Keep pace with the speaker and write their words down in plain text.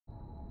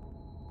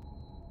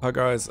Hi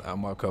guys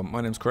and welcome,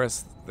 my name's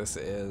Chris, this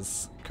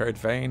is Code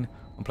Vein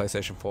on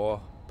PlayStation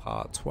 4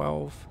 part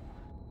 12.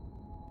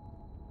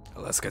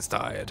 Let's get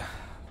started.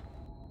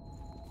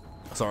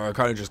 Sorry, I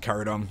kind of just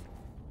carried on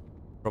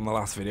from the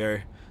last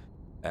video.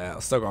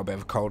 I've still got a bit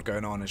of a cold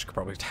going on, as you can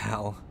probably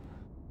tell.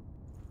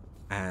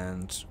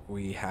 And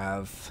we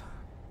have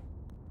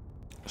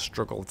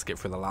struggled to get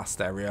through the last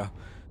area.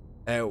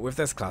 With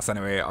this class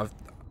anyway,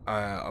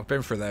 I've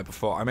been through there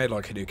before. I made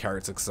like a new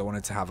character because I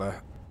wanted to have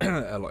a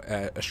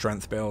a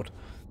strength build,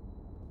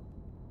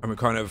 and we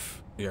kind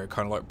of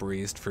like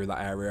breezed through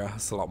that area.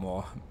 It's a lot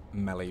more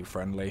melee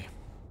friendly,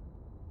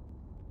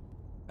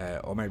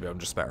 or maybe I'm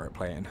just better at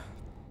playing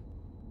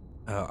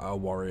a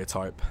warrior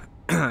type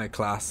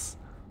class.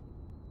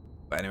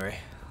 But anyway,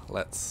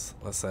 let's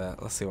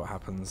see what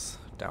happens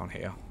down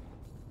here.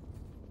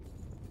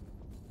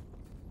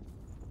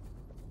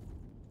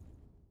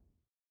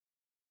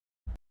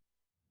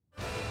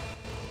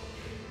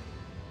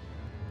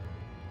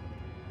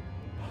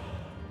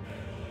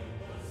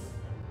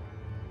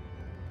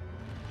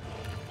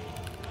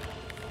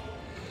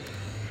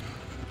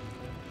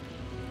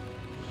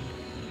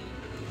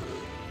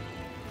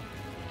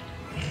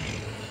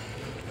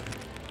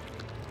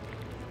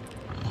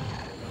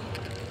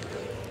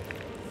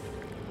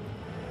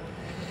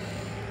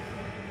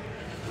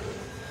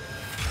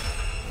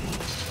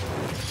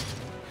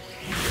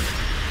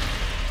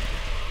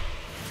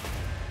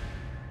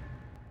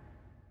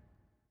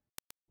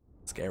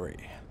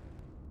 Scary.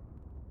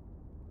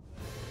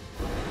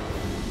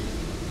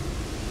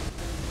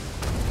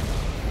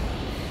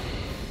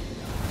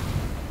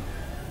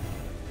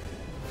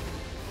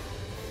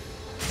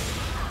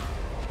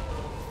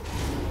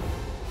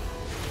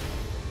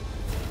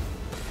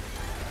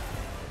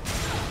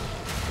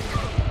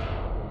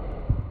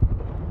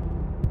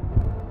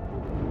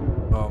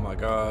 Oh my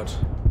god.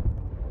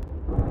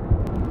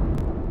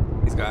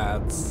 He's got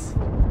ads.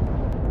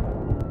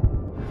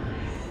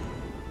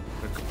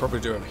 Probably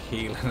do have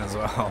healing as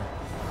well.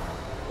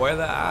 Where are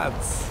the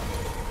ads?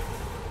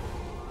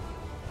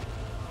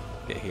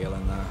 Get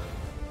healing there.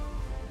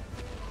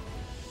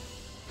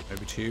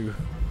 Maybe two.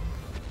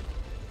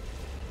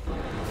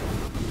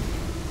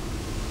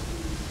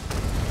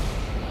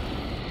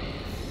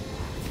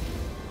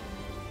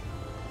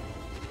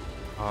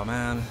 Oh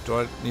man, do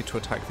I need to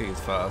attack these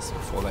first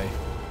before they...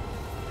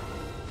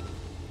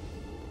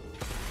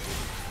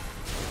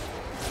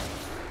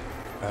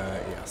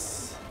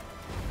 yes.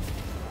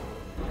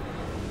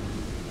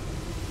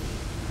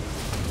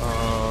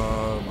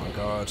 Oh my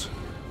god.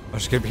 I'm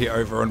just gonna be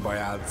overrun by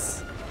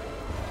ads.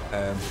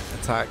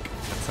 Attack,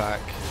 attack,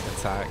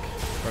 attack.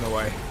 Run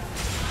away.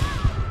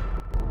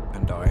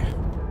 And die.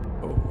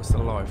 Oh, we're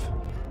still alive.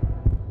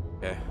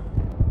 Yeah.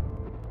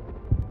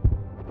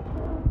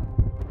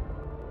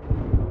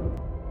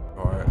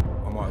 Alright,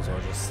 I might as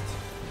well just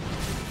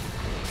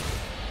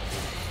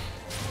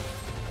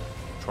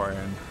try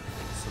and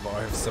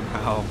survive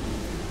somehow.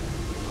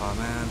 Oh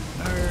man,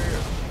 no!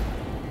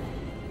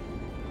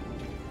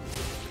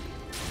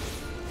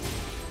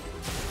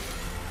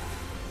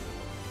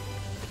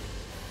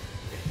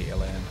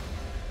 Heal in.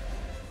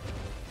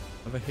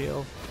 Another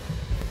heal.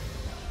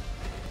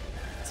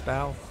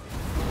 Spell.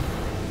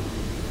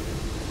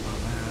 Oh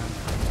man.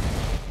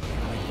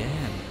 And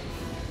again.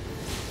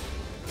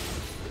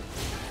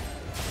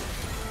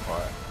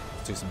 Alright,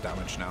 let's do some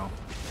damage now.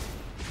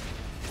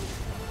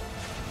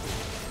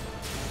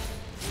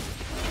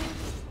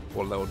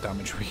 What little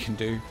damage we can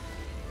do.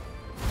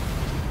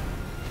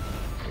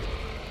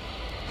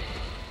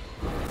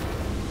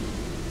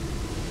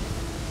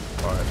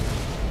 Alright.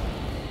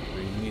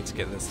 We need to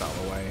get this out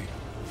of the way.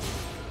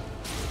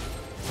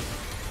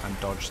 And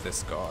dodge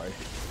this guy.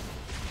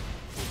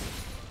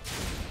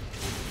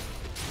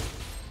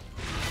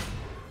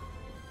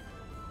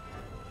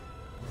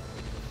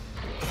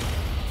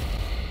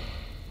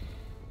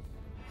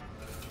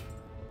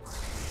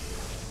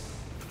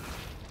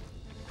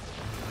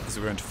 As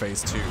we go into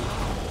phase 2,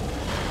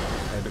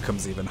 it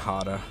becomes even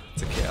harder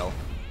to kill.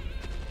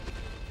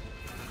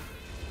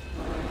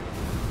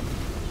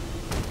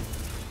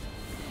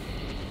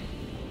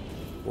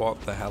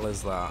 What the hell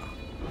is that?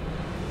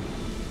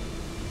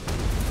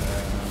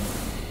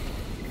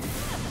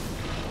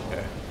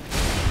 Okay.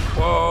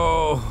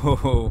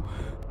 Whoa!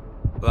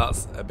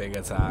 That's a big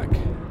attack.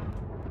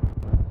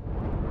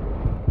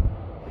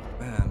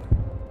 Man.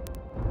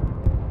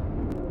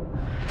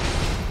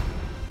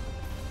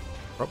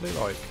 Probably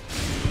like...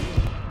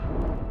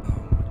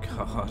 Oh my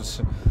god.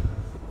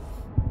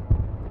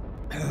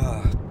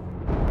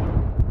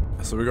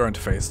 So we go into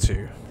phase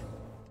 2.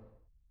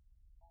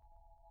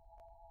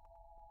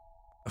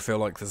 I feel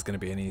like there's going to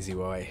be an easier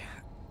way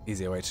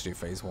to do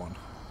phase 1.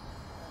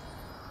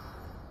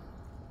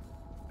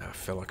 I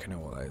feel like I know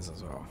what that is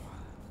as well.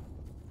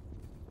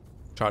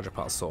 Charge up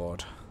our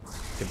sword.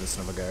 Give this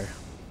another go.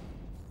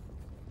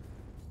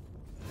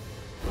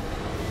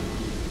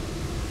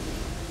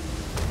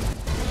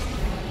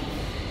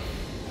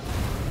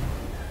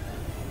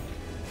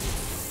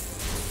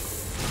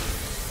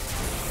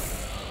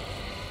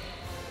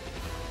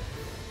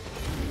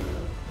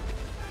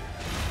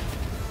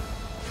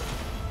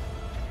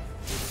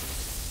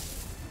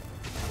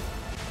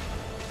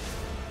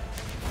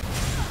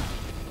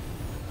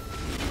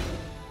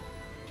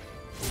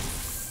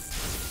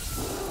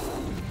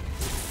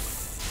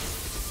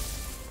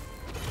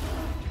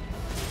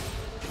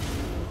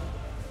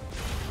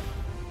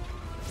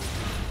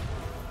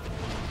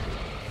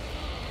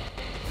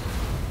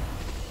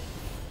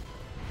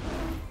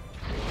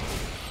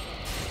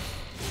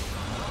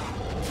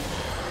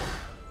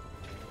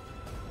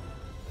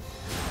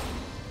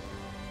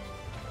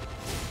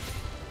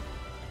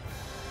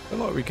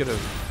 like we could have...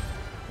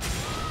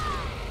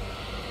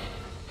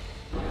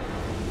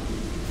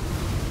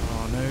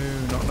 Oh no,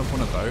 not another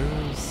one of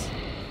those.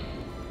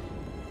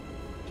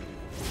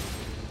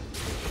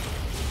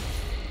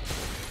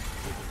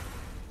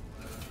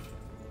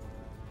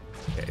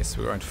 Okay, so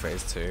we're going to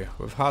phase 2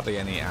 with hardly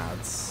any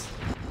ads.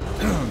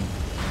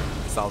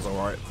 Sounds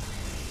alright.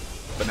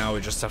 But now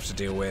we just have to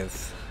deal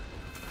with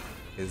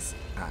his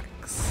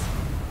axe.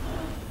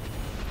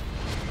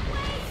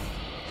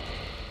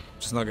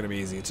 Which is not going to be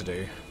easy to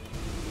do.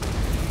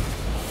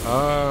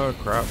 Oh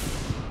crap.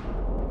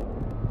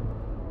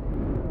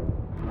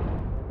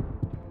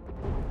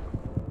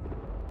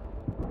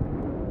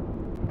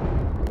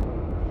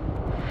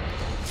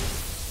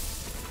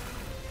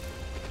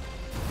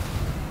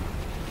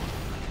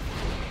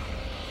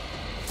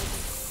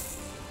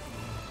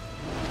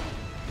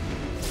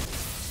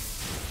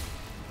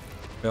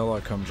 I feel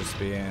like I'm just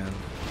being...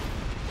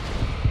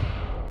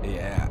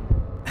 Yeah.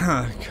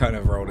 Kind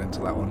of rolled into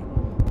that one.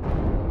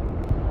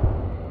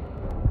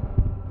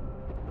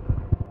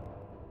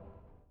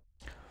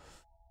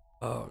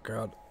 Oh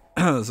god.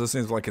 So it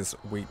seems like his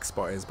weak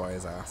spot is by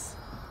his ass.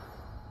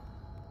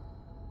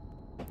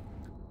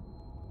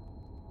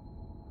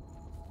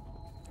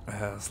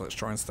 So let's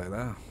try and stay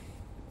there.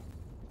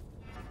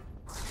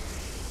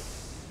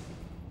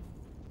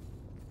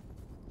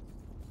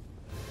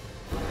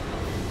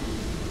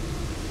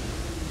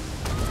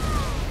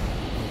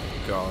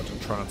 God, I'm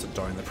trying not to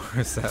die in the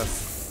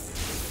process.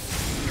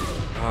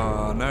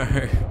 Oh no.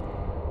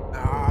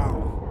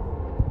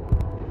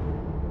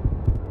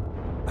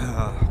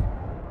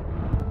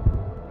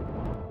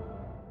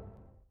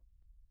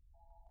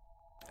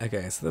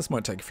 Okay, so this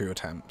might take a few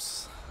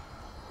attempts.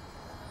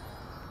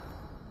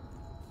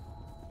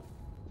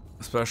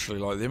 Especially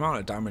like the amount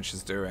of damage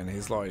he's doing,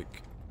 he's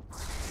like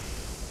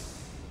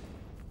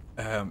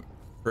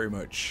pretty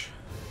much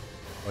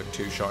like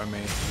two-shotting me.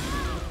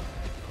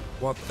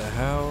 What the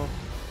hell?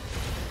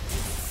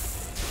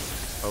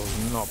 I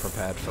was not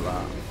prepared for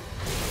that.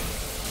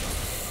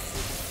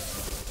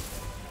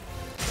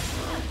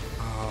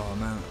 Oh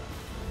man,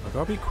 I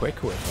gotta be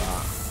quicker with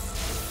that.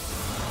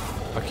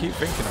 I keep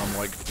thinking I'm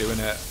like doing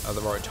it at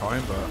the right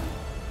time, but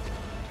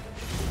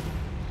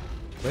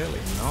clearly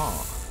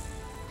not.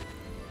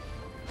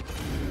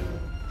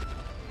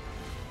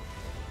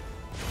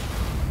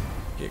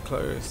 Get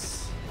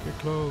close. Get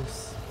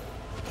close.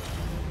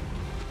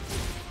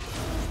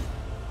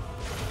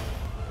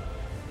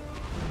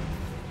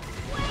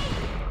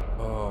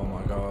 Oh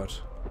my god.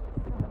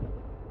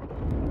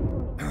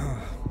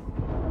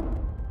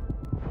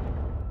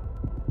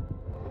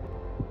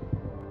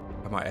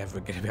 Am I ever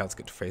going to be able to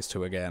get to phase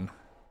 2 again?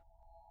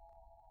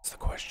 That's the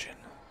question.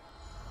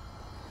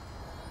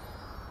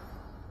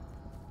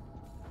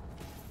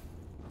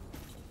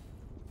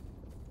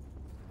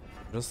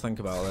 Just think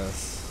about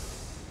this.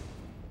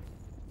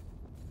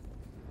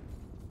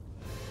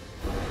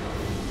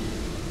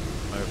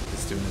 Nope,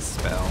 he's doing his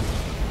spell.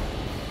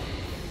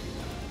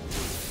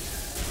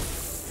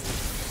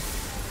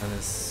 And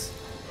his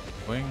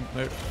wing,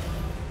 nope.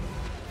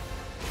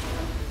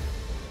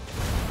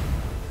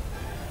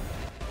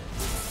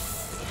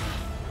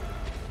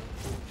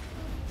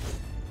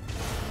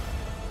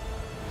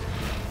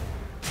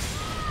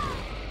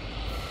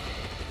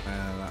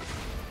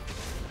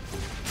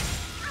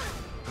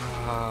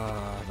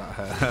 That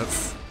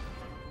hurts.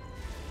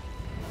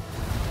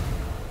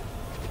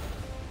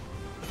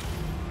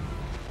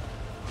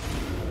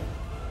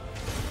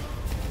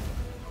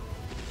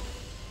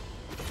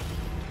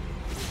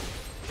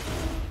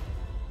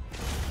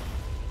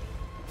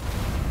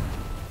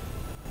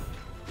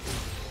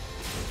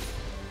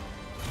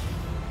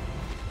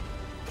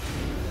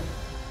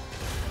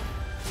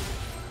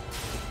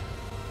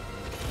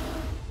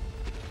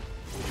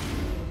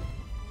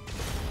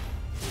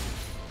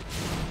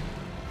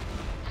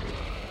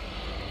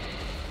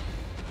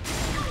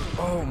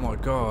 Oh my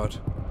god.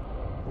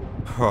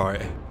 Right.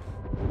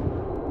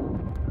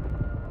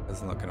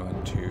 That's not going to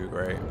end too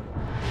great.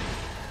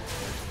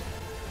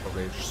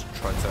 Probably just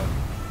try to...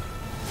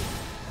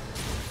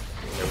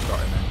 Okay, we got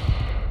him in.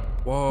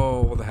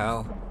 Whoa, what the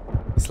hell?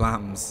 He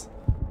slams.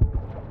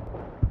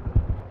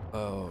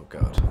 Oh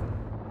god.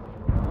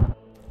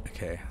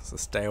 Okay, so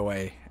stay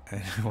away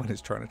when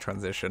he's trying to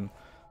transition.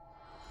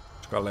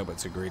 Just got a little bit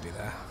too greedy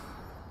there.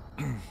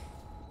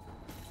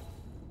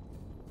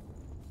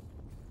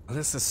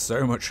 This is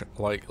so much,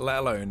 like, let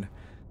alone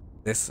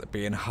this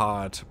being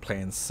hard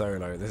playing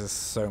solo, this is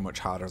so much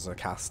harder as a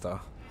caster,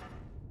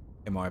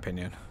 in my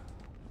opinion.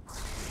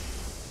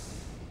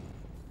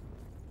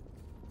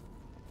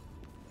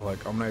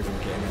 Like, I'm not even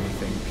getting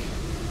anything.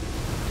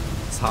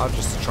 It's hard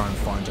just to try and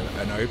find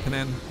an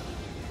opening.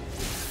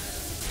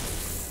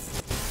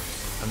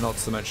 And not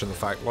to mention the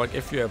fact, like,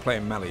 if you're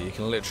playing melee, you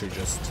can literally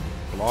just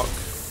block.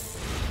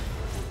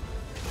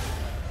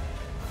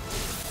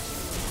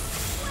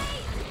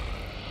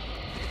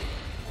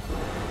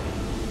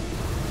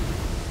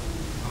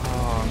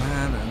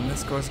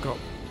 This guy's got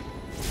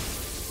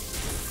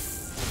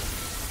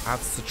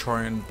ads to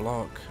try and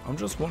block. I'm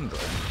just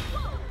wondering.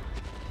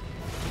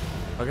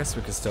 I guess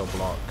we could still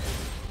block.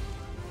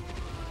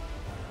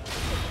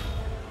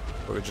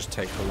 But we just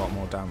take a lot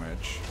more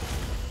damage.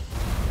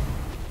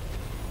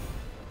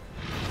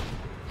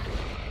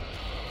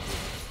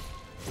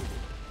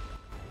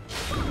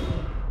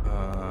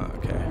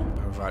 Okay,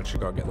 I've actually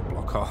got to get the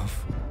block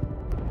off.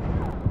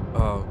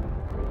 Oh,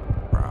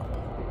 crap.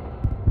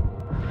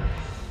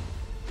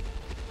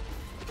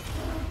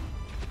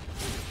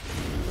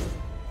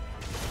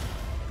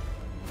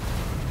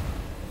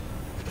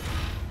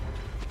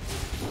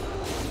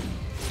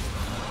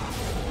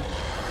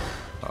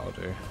 That'll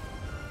do.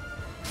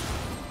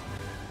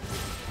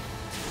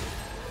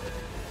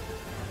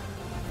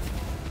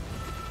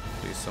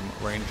 Do some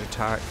range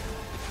attack.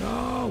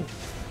 No!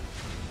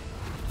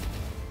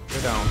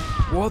 Go down.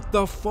 What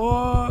the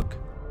fuck?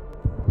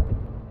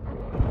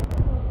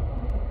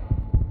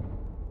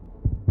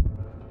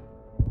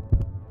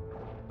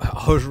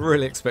 I was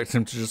really expecting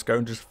him to just go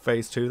and just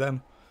phase 2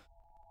 them.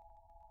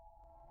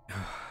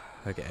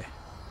 Okay.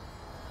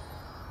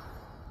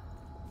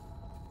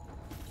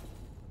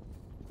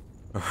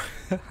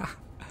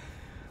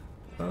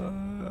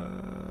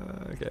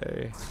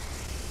 Okay.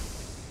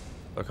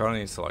 I kind of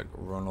need to like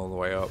run all the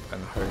way up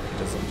and hope he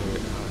doesn't do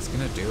it. Oh, it's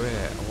gonna do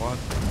it. What?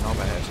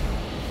 Knobhead.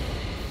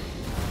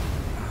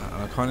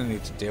 And I kind of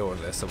need to deal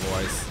with this,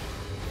 otherwise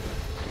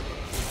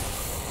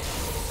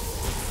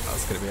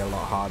that's gonna be a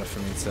lot harder for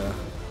me to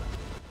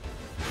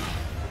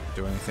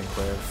do anything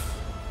with.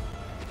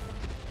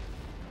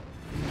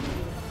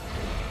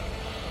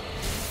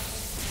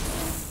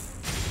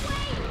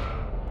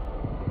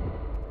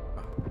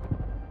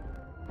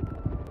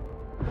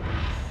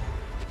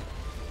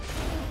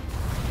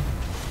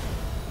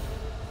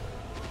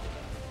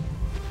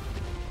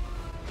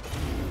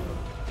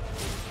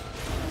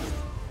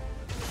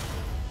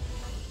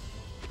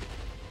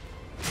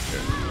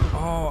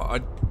 Oh, I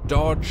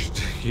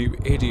dodged, you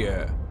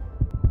idiot.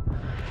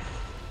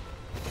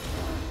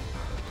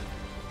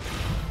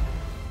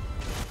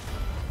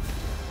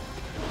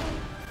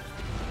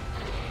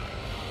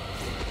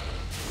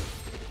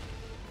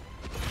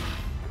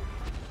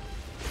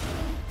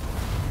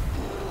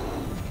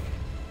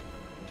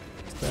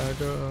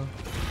 Stagger.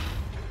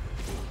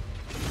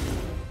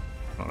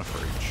 Not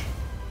enough reach.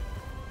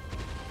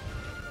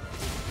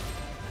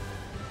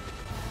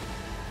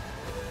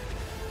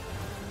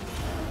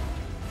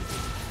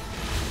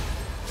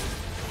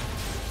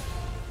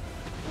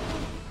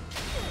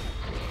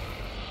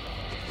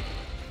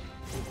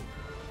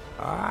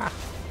 Ah.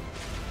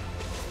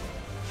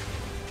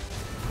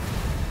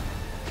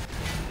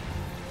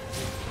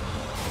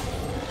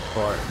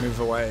 Alright, move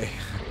away.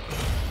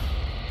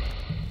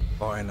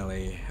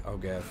 Finally, I'll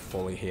get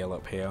fully heal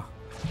up here.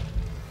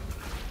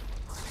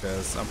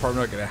 Because I'm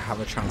probably not going to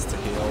have a chance to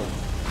heal.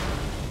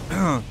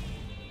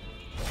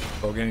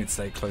 But we're going to need to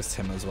stay close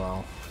to him as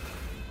well.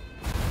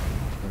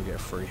 We get a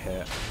free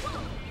hit.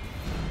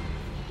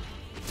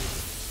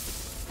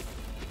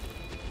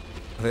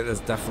 I think there's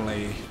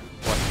definitely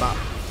like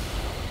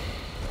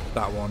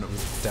that one, it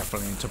was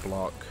definitely into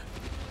block.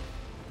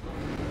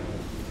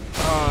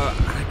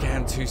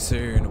 Again, too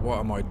soon. What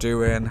am I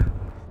doing?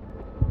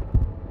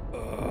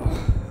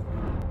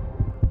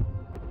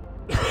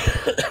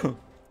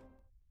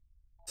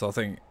 So I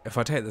think if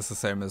I take this the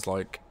same as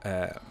like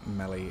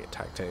melee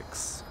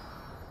tactics,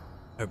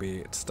 it'll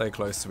be to stay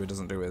close so he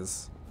doesn't do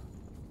his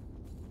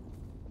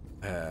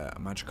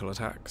magical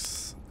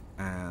attacks,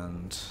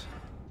 and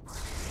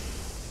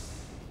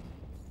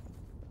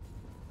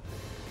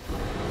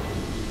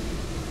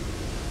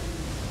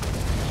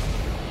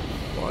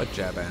what a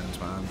jab end,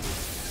 man.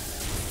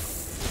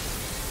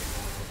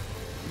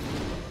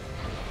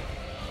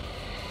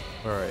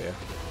 Where are you?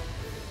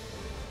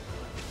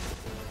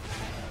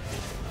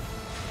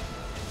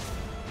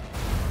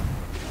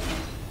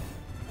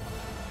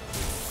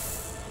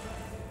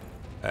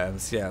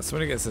 So yeah, so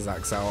when he gets his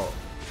axe out,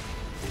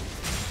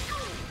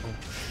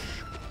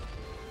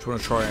 just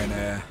want to try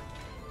and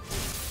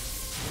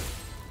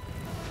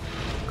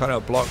kind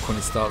of block when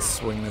he starts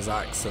swinging his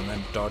axe, and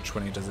then dodge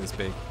when he does his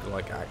big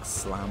like axe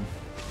slam.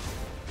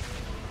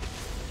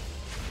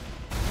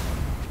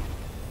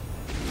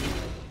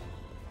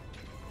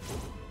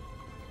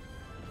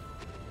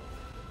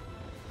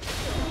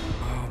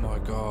 Oh my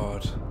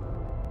god.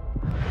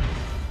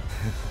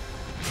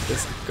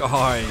 This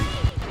guy.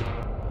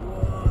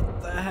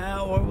 What the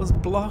hell? I was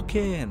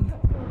blocking.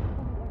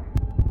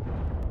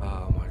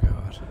 Oh my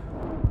god.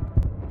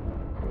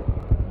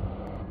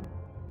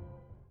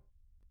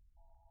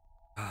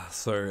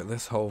 So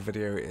this whole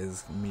video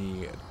is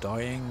me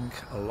dying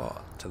a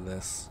lot to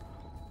this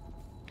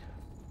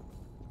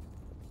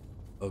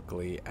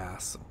ugly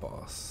ass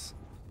boss.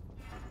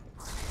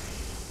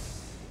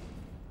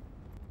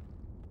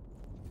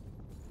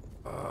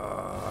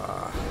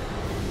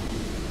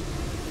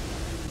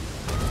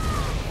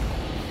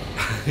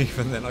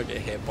 Even then I get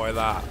hit by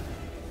that.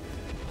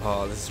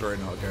 Oh, this is really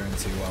not going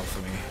too well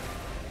for me.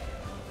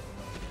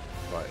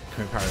 Right,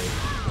 can we parry?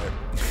 Nope.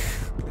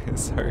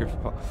 It's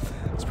over.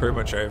 It's pretty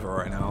much over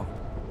right now.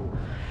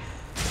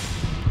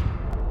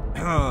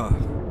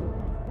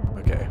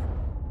 Okay.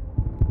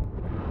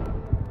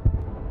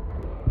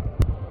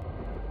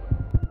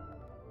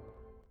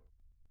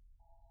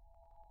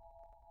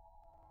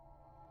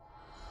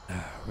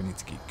 We need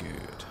to get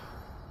good.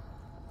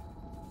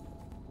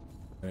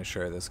 I'm gonna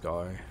show this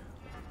guy.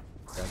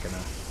 I'm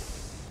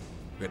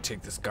gonna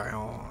take this guy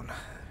on.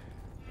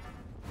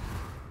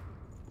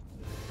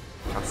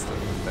 Cast it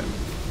with him.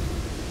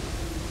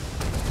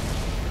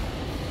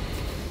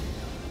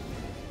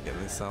 Get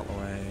this out of the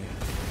way.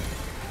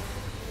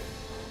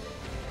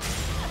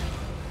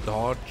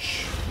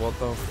 Dodge. What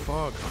the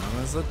fuck, man?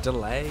 There's a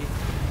delay.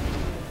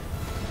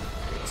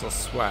 So I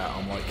swear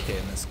I'm like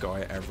hitting this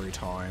guy every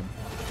time.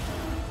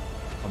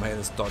 I'm hitting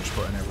this dodge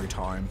button every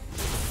time.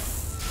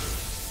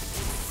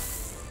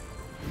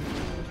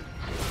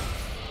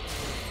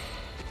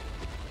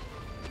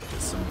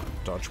 Get some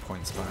dodge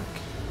points back.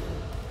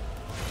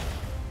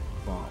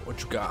 Come on,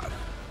 what you got?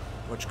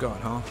 What you got,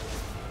 huh?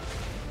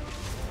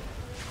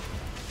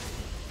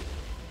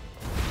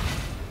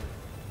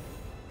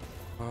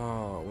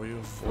 Oh, were you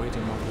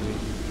avoiding my bleed?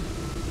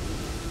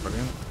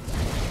 Brilliant.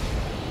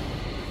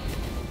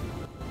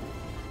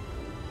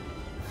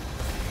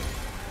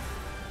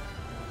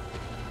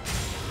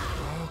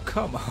 Oh,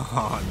 come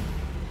on.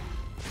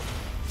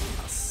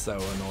 That's so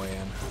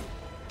annoying.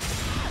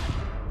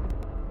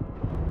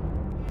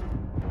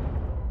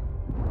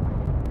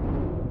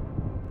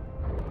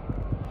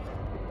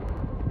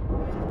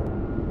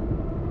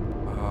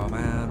 Oh,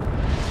 man.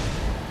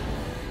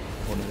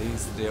 One of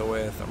these to deal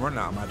with. I'm running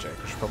out of magic.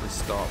 I should probably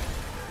stop.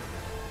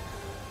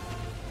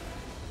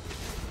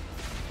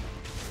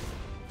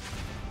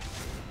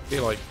 I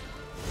feel like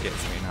it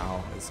gets me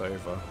now. It's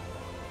over.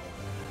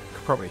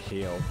 Could probably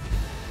heal.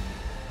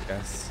 I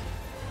guess.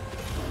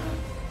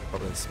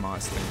 Probably the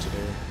smartest thing to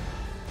do.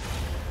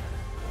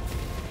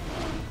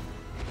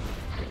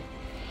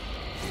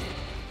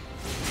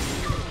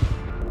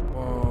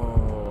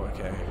 Whoa,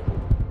 okay.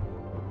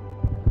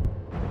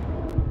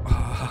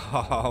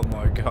 Oh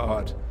my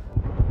god.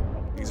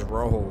 These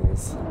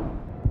rolls.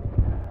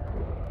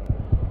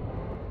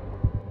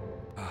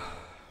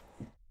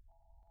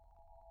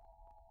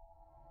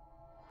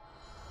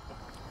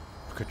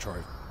 Could try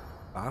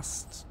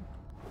fast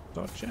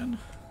dodging.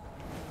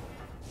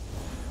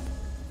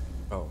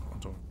 Oh, I'm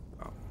talking.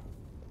 Oh.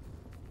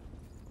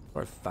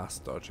 Try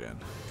fast dodging.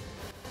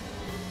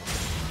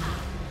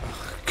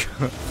 Oh,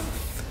 God.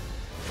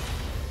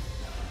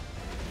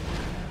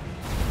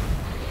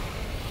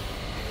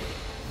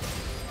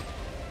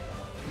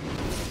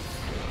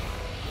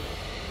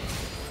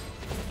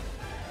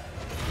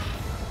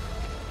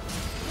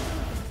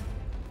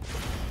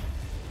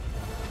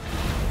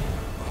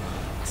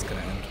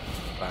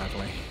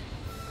 Badly.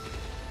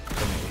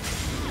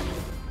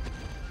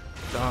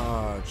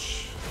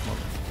 Dodge. Come on.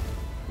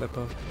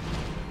 Flipper.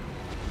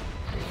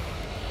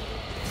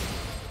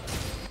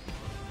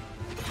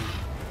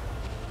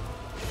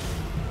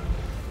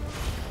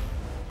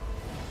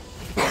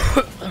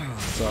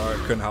 Sorry,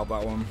 couldn't help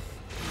that one.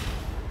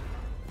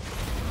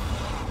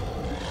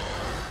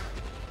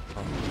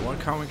 Oh, why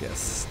can't we get a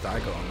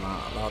stagger on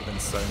that? That would have been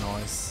so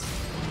nice.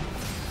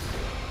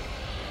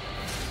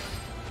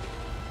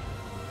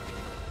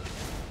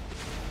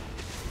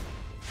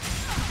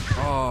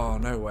 Oh,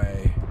 no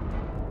way.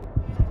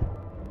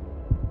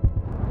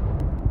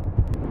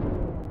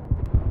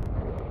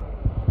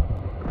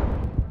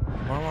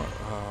 Why am I...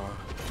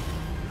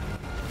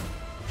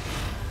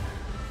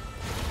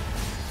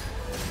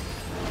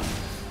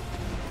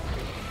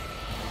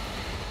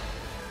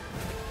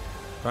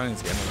 I need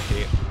to get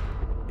another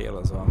heal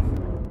as well.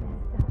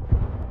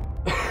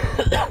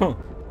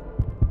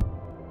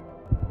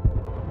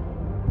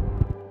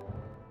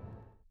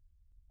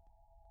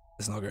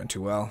 It's not going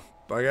too well.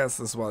 But I guess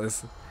that's what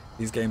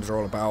these games are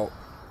all about.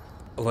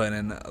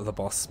 Learning the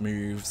boss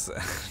moves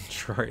and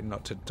trying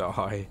not to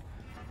die.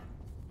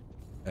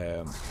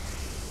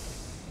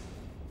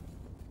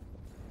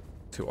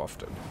 Too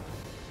often.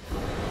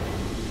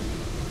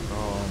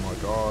 Oh my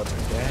god,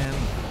 again.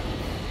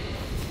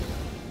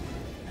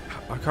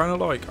 I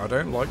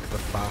don't like the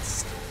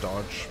fast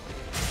dodge.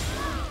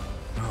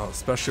 Oh,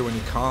 especially when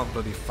you can't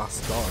bloody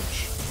fast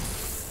dodge.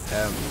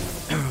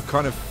 I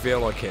kind of feel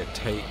like it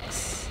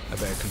takes a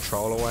bit of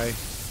control away.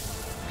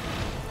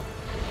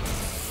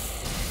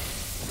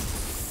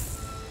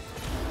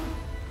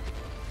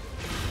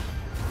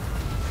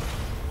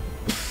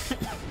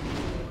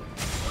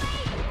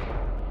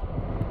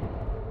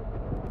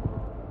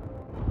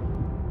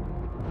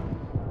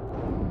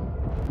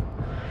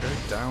 Go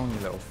down, you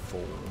little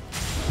fool.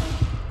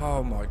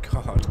 Oh my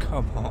god,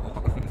 come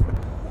on.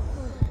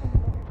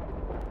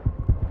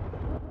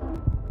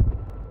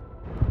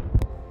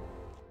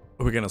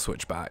 We're gonna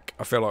switch back.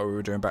 I feel like we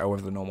were doing better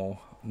with the normal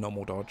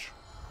dodge.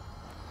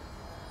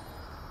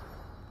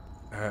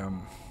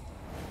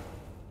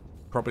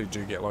 Probably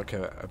do get like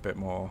a bit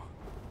more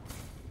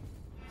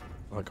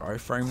like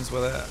iframes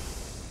with it,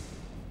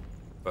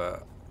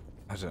 but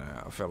I don't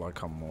know. I feel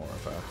like I'm more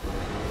of a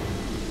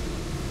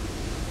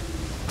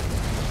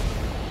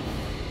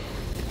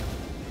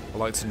I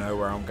like to know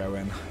where I'm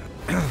going.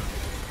 I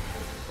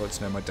like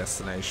to know my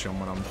destination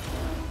when I'm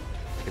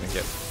gonna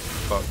get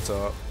fucked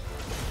up.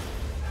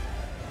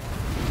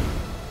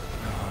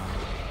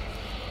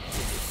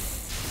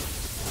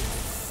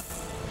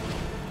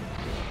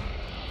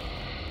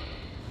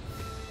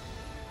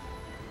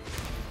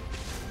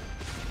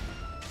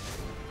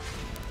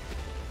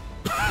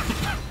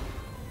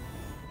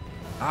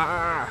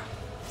 Ah!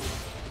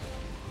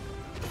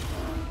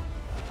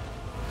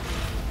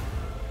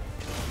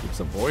 Keeps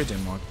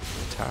avoiding my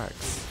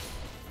attacks.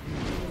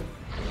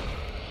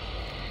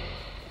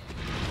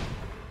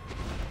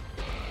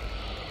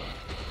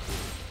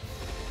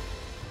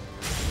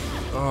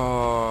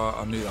 Oh,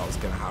 I knew that was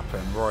going to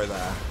happen right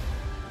there.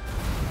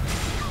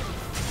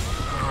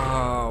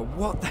 Oh,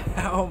 what the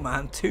hell,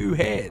 man? 2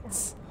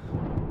 hits.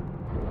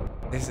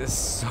 This is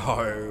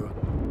so...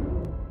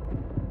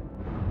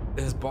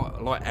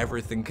 like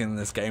everything in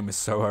this game is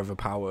so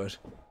overpowered.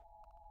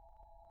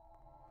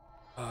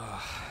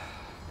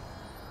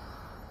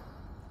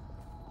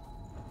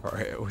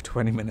 Alright, we're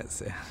 20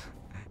 minutes in.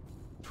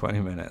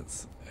 20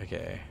 minutes.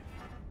 Okay.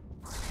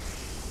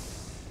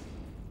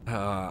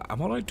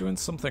 Am I like doing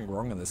something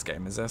wrong in this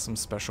game? Is there some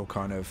special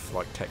kind of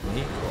like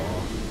technique,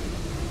 or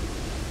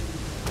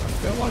I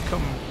feel like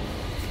I'm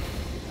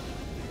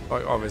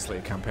like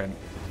obviously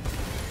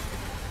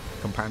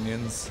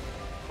companions,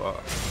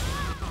 but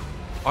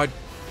I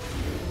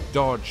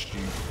dodged,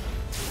 you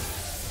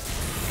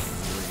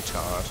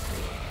retard.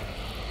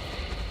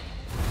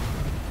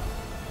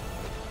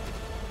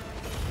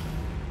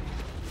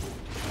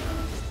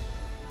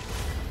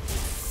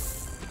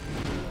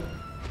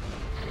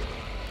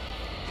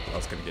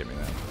 That's gonna get me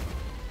there.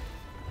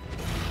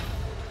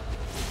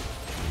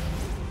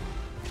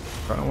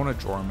 I kind of want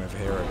to draw him over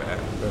here a bit,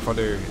 but if I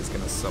do, he's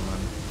gonna summon.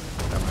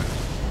 Damn it.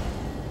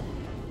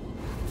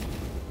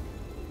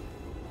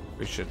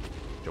 We should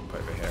jump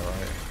over here,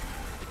 right?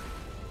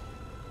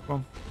 Come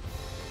on.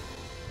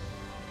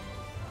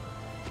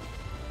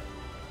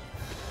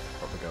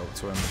 Probably go up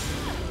to him.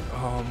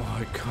 Oh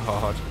my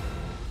god.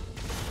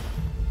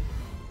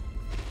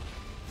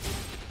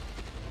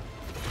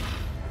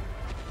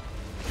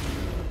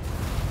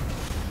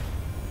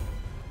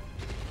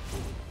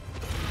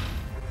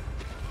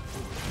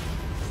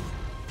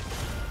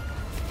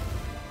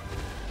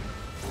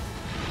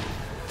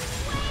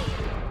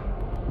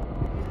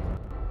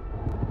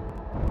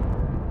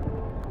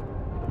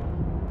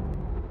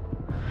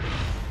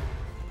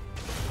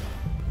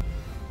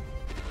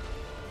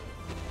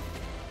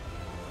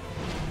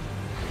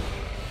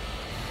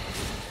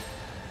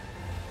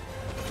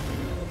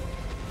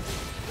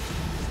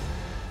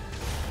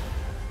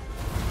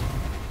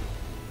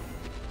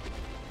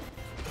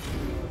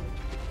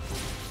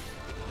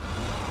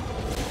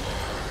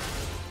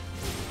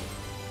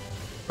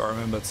 Gotta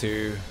remember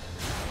to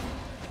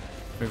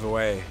move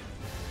away.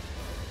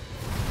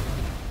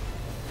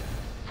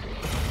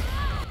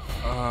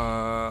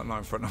 Not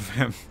in front of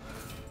him.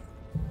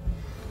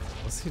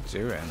 What's he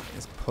doing?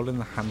 He's pulling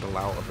the handle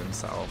out of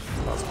himself.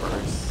 That's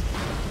gross.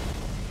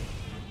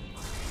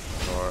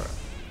 Or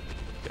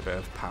get a bit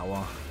of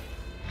power.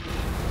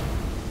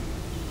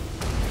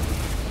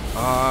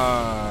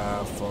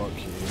 Ah, fuck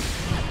you.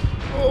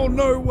 Oh,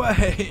 no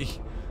way!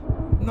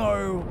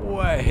 No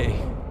way!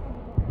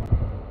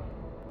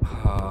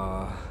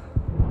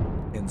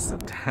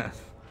 Instant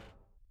death.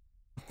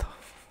 What the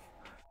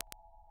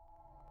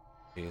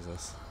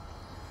Jesus.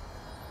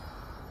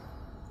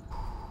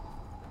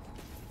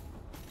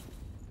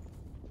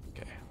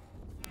 Okay.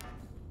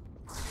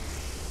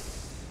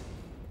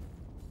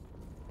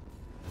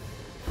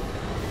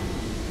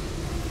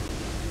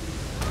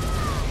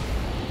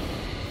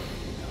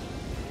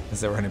 Is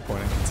there any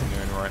point in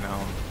continuing right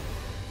now?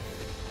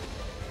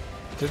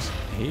 Did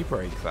he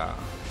break that?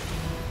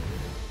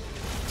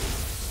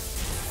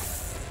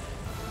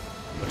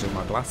 Or did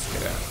my blast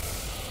get it?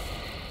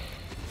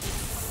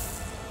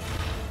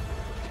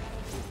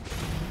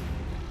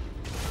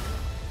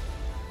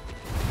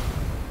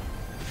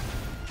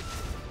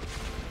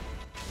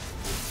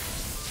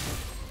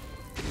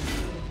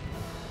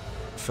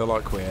 I feel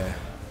like we're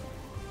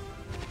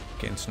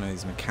getting to know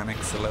these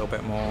mechanics a little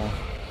bit more.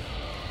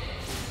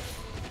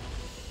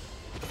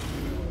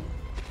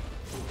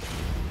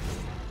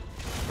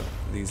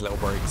 These little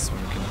breaks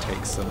when we can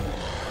take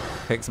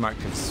some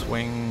active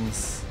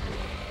swings.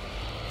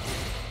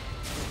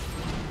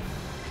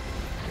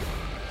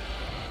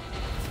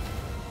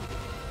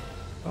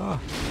 Ah.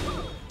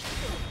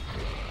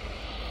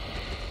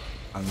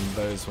 And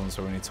those ones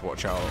where we need to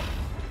watch out.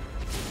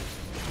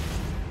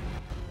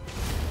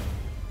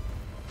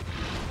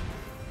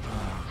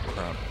 Oh,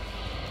 crap.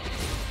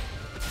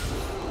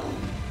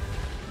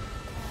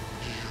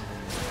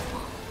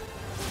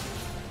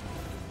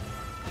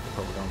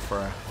 Probably going for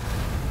a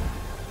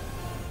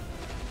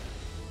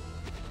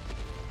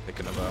pick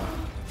another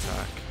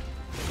attack.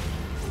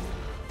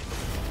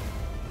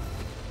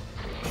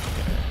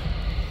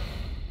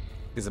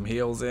 Get some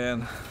heals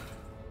in.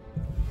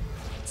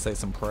 Say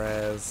some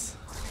prayers.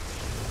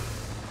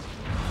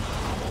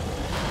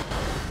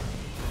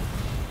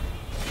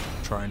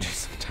 Try and do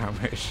some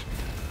damage.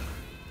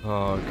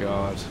 Oh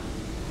god.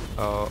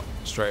 Oh,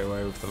 straight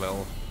away with the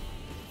little...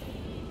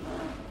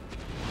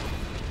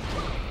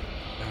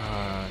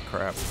 Ah,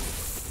 crap.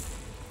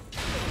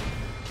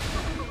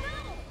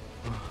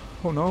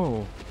 Oh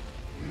no.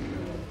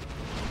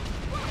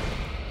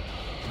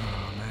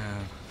 Oh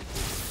man.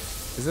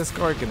 Is this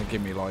guy gonna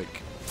give me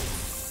like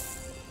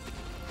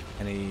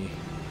any...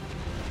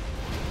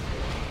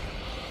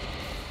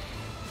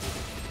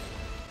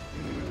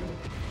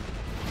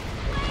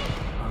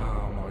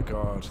 Oh my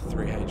god,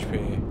 3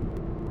 HP.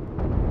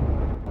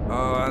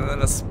 Oh, and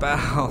then a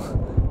spell.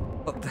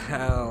 What the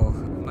hell?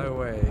 No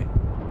way.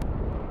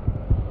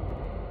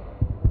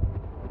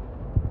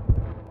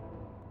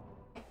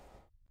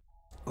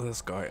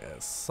 This guy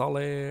is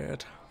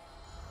solid.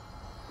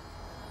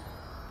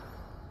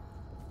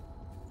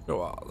 You know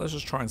what? Let's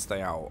just try and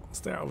stay out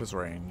of his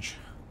range.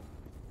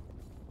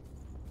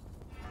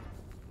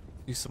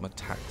 Do some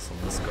attacks on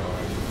this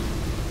guy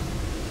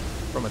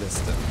from a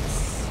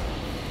distance.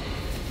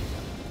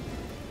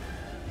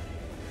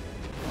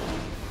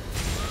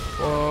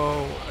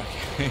 Whoa,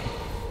 okay.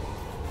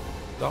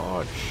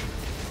 Dodge.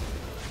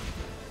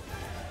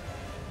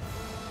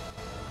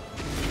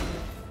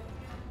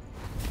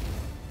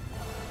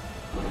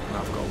 Now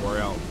I've got to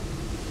worry out.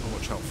 I'll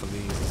watch out for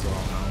these as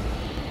well now.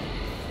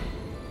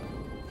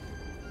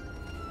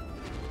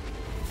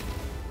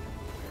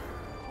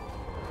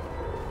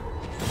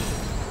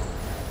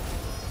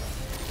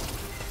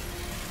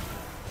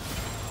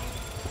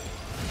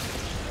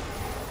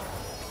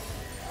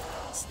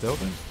 Still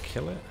didn't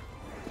kill it.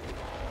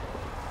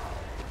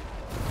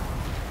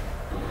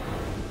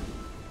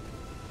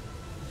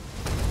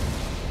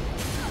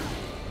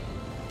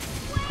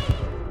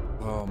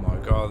 Oh my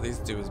god, these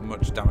do as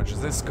much damage as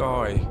this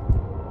guy.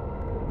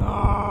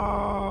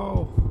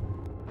 No!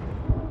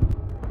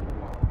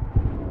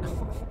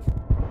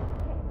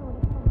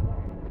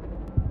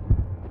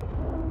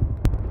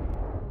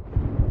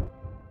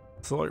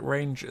 So like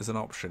range is an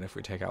option if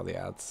we take out the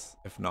ads.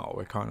 If not,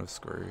 we're kind of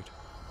screwed.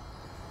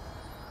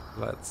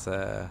 Let's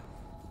and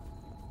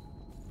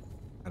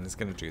it's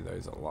gonna do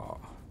those a lot.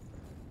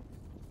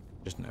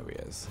 Just know he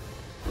is.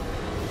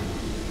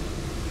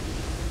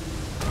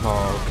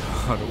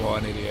 Oh god,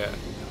 what an idiot.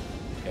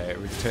 Okay,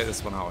 we can take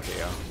this one out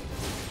here.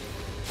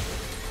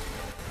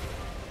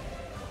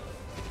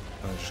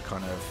 And just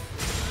kind of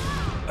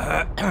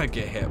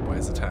get hit by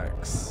his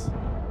attacks.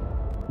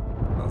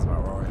 That's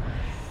about right.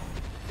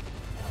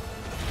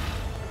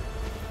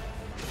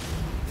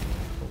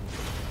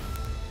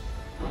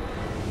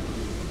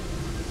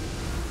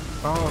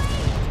 Oh,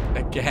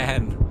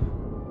 again.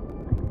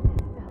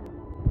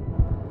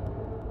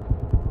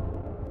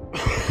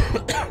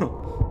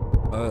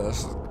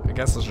 I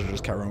guess I should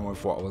just carry on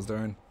with what I was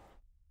doing.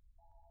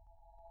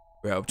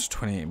 We're up to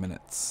 28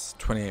 minutes.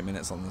 28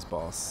 minutes on this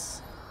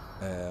boss.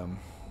 We're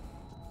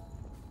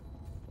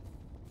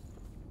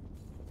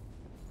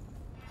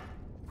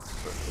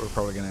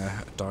probably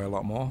gonna die a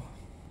lot more.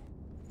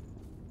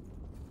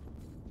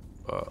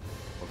 But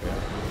okay.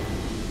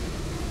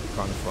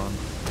 Kind of fun.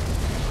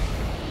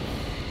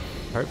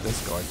 I hope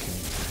this guy can...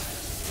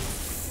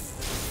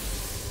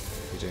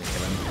 We didn't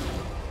kill him.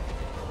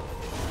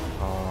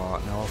 Oh,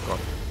 now I've got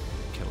to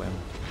kill him.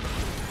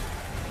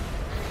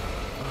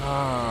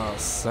 Ah,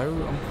 so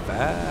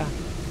unfair.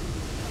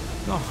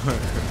 No.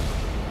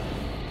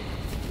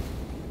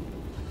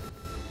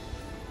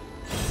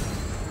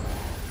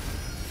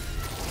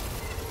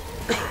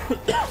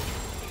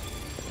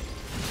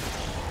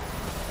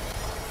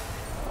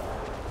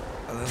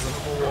 And there's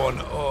another one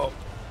up.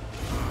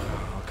 I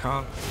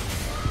can't...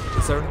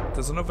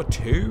 There's another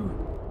two?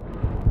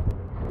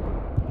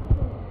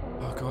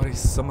 Oh god, he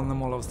summoned them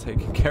while I was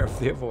taking care of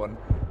the other one.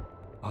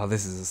 Oh,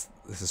 this is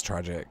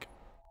tragic.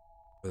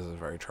 This is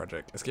very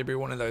tragic. It's gonna be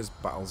one of those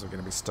battles we're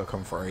gonna be stuck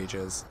on for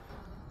ages.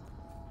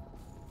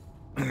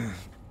 Oh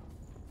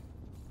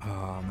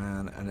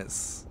man, and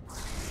it's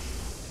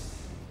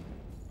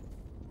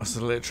I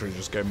should literally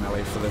just go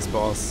melee for this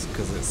boss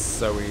because it's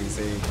so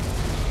easy.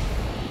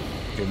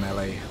 Do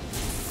melee.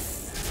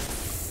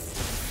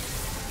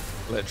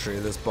 Literally,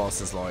 this boss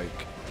is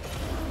like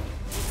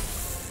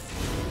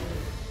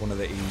one of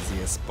the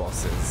easiest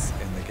bosses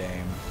in the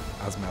game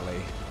as melee.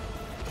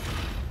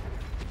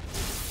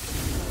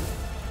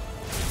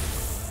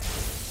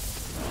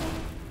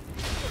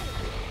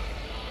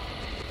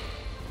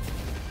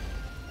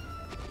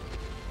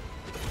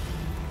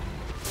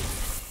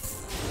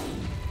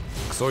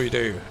 Because all you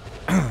do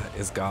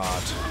is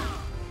guard.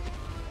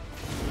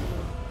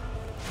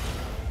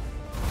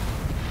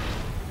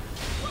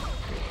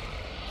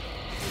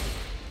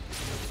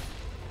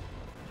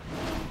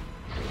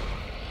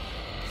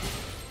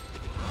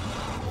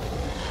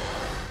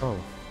 Oh,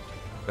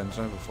 bend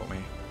over for me.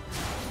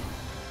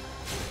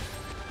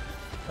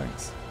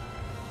 Thanks.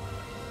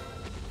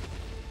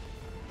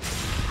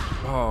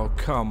 Oh,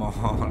 come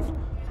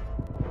on.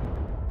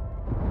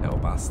 Little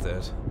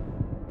bastard.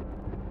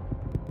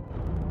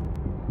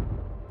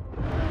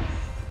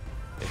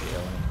 Get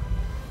healing.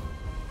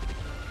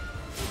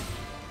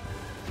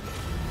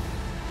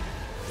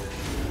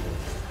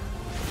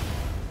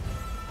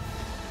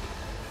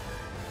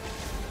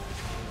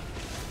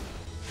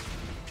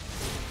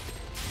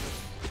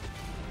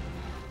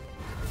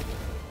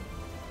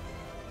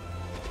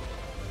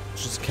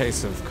 It's just a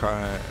case of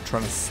kind of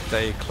trying to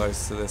stay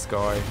close to this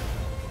guy.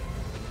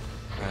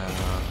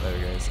 There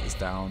he goes, he's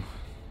down.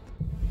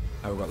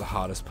 Now we've got the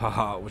hardest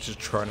part, which is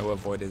trying to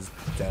avoid his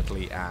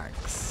deadly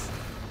axe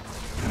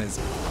and his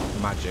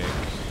magic.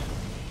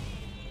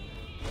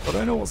 I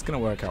don't know what's going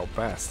to work out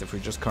best if we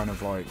just kind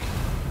of like...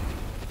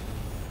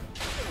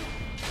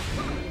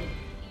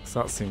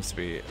 So that seems to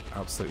be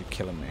absolutely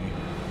killing me.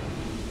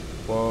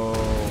 Whoa,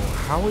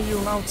 how are you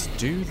allowed to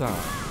do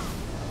that?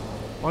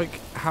 Like,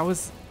 how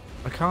is...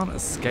 I can't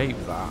escape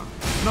that.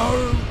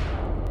 No!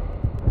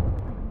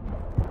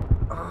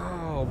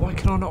 Oh, why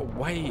can I not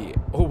wait?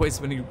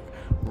 Always when he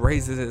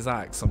raises his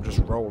axe, I'm just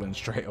rolling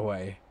straight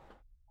away.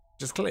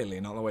 Just clearly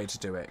not the way to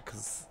do it,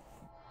 because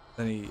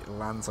then he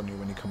lands on you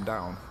when you come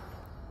down.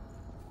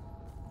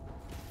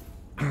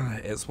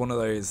 It's one of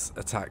those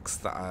attacks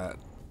that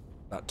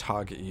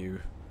target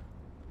you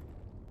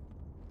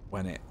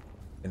when it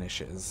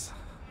finishes,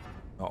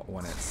 not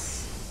when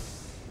it's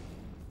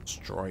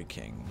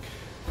striking.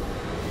 I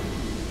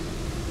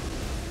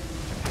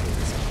hate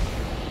this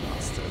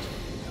bastard.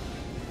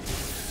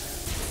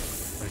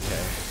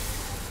 Okay.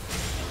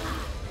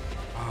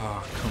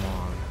 Oh, come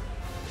on.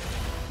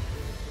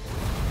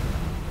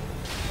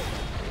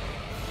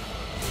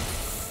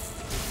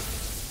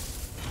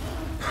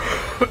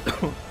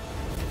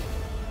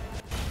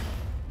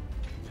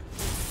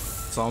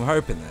 So I'm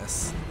hoping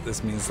this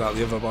means that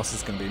the other boss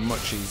is going to be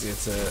much easier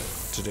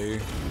to do.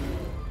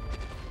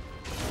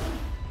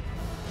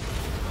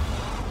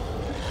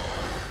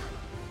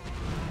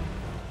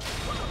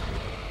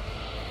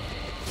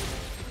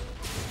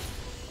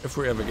 If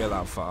we ever get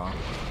that far.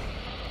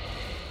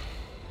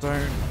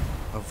 Don't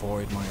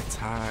avoid my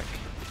attack.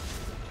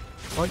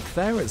 Like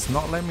there, it's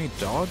not letting me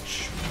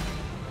dodge.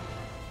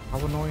 How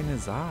annoying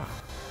is that?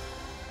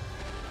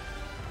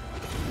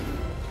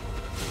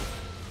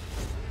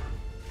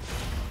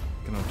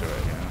 Gonna do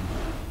it again.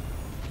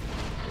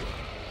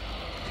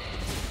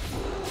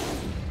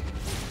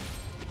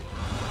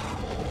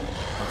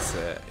 That's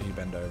it, you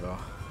bend over.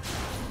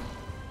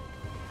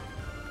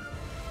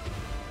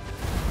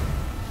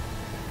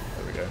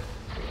 There we go.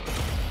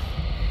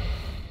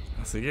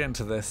 So getting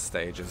to this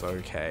stage is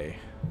okay.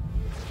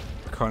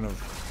 I kind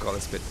of got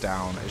this bit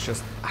down. It's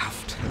just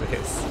after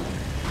this,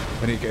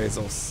 when he goes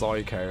all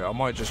psycho, I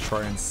might just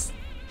try and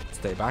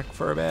stay back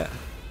for a bit.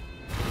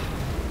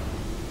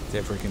 See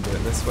if we can do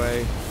it this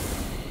way.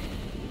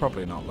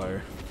 Probably not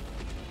though.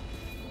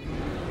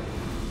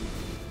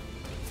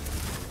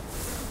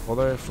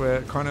 Although if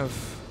we're kind of...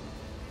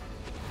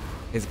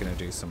 He's gonna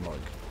do some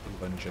like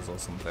lunges or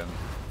something.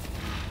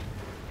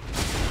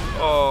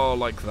 Oh,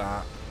 like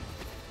that.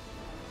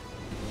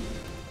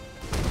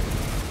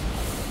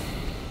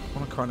 I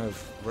want to kind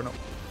of run up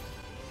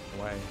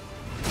away.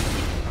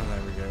 Oh,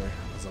 there we go.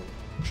 There's a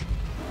lunge.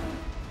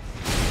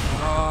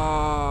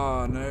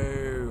 Oh,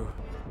 no.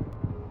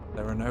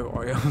 There are no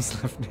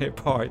items left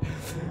nearby.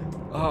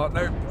 Oh,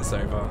 no. It's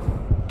over.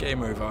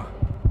 Game over.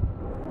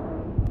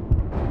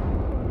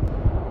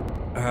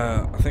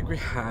 I think we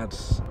had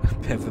a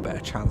bit of a better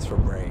chance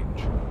from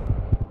range,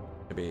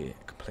 to be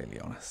completely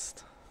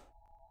honest.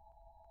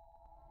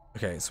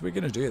 Okay, so we're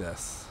going to do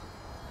this.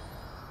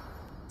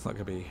 It's not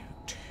going to be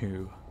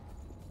too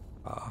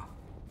far.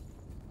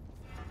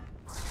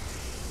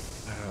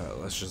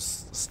 Let's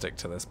just stick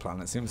to this plan.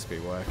 It seems to be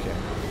working.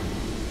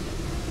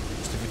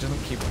 Just if he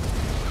doesn't keep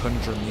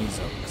conjuring these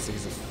up, because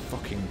these are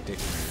fucking dick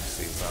moves,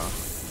 these are.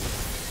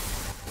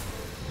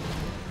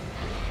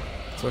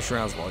 Especially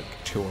when I was like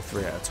 2 or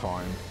 3 at a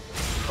time.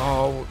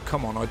 Oh,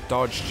 come on, I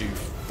dodged you,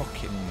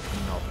 fucking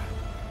knob.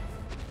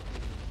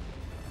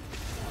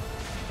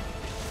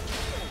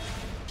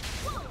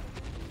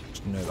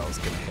 Just knew that was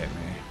gonna hit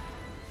me.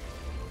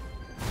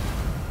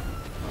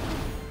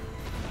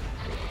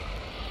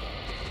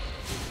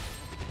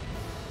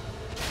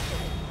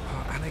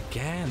 Oh, and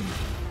again.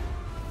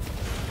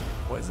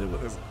 What is it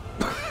with this?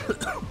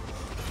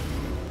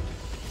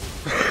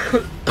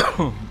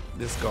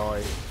 This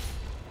guy.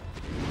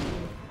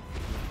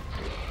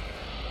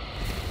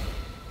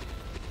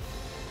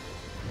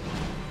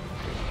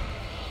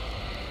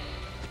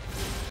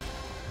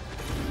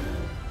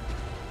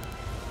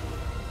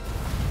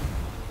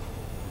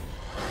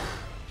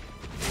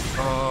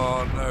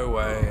 Oh, no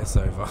way, it's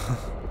over.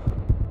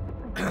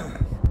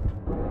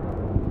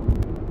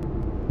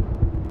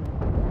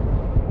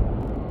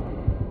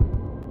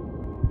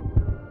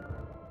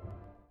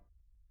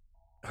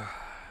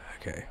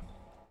 Okay.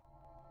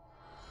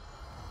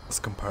 Let's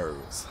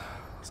compose.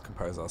 Let's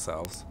compose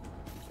ourselves.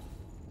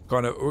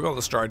 We've got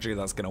the strategy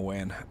that's gonna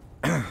win.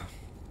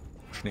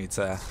 Just need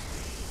to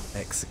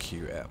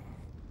execute it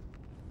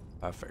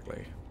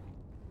perfectly.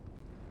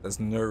 There's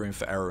no room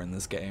for error in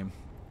this game.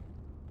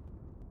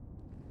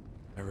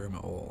 No room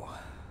at all.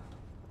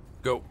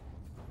 Go.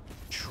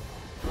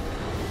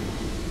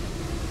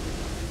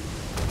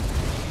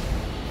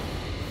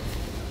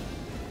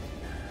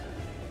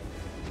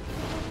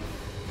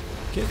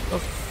 Get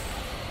the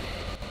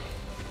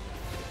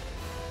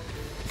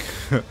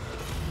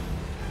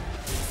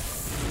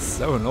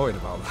so annoyed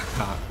about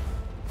that.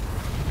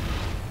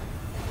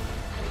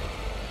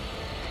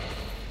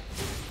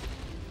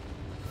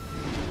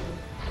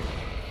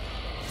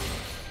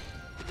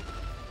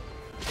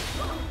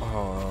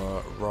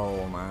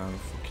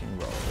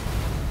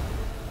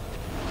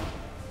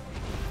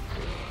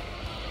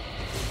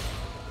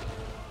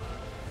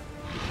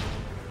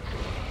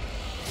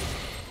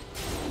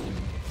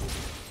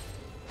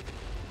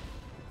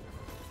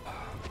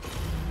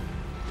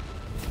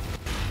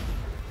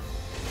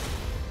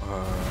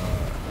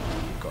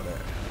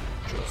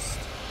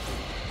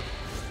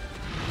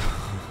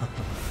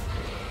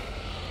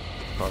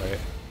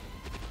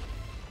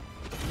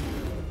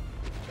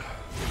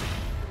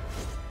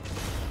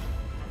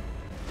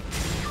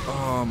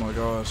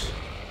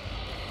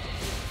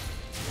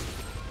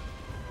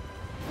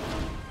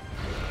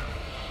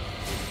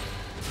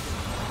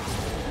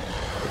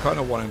 kind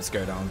of want him to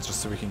go down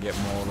just so we can get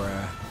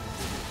more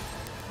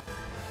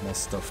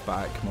stuff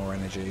back, more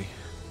energy.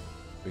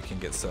 We can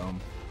get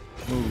some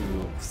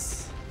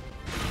moves.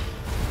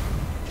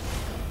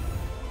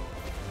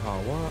 Oh,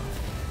 what?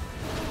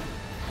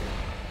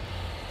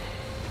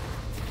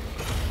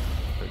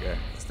 There we go,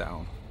 it's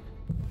down.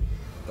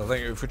 I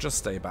think if we just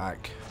stay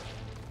back,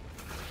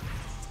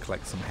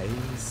 collect some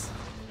haze,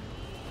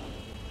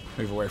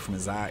 move away from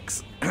his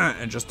axe,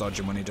 and just dodge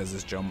him when he does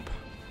his jump,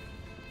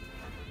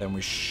 then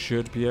we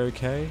should be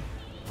okay.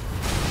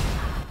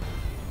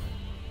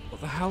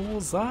 What the hell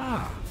was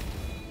that?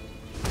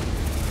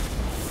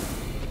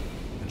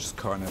 And just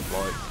kind of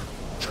like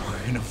try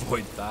and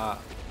avoid that.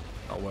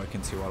 Not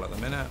working too well at the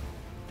minute.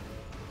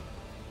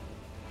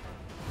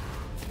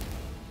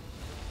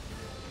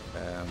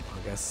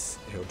 I guess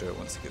he'll do it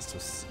once he gets to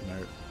us. No,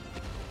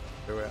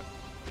 do it.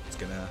 He's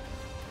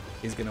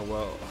gonna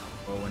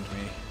whirlwind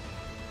me.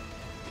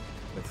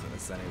 If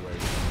there's any way we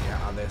can get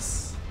out of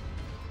this.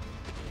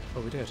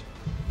 Oh, we did.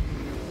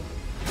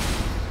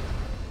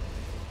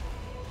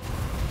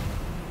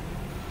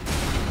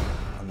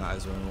 And that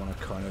is when we want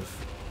to kind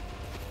of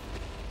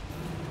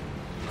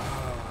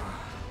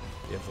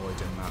be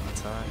avoiding that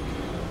attack.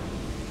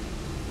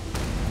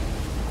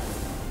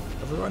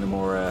 Have we got any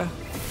more?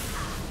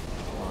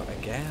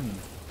 Again.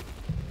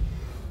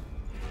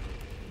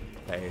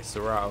 Okay,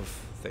 so we're out of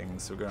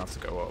things, so we're gonna have to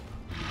go up.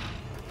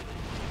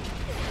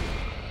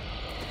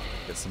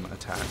 Get some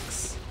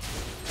attacks.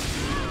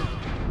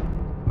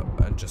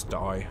 And just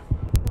die.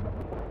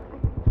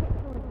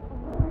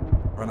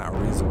 Run out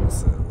of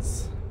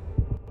resources.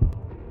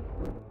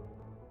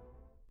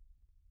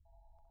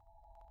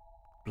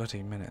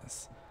 Bloody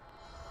minutes.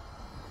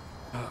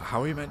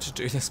 How are you meant to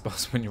do this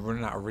boss when you're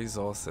running out of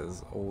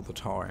resources all the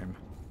time?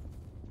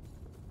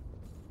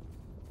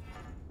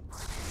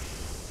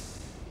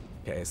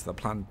 Okay, so the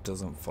plan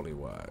doesn't fully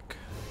work.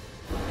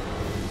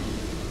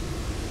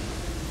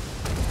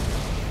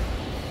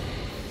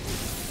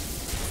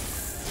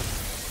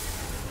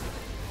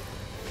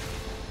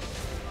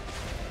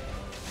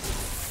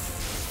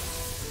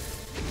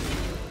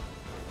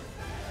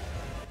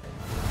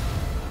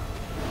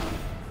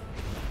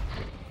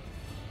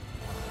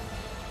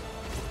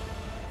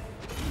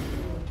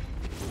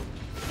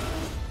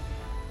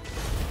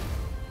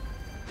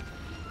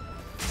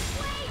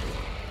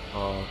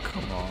 Oh,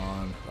 come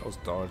on. That was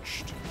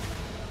dodged.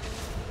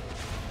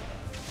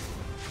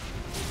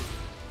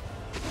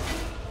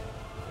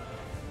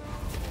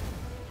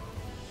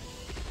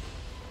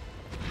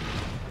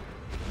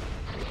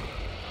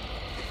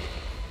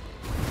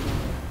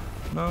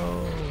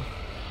 No.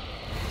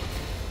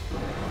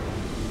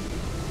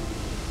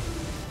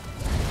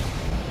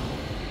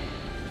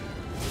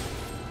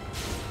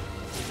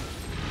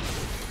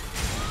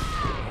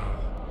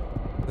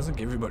 Doesn't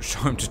give you much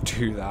time to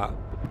do that.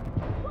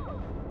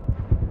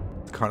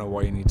 Kind of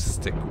why you need to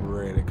stick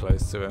really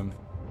close to him.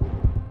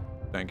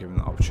 Don't give him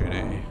the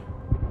opportunity.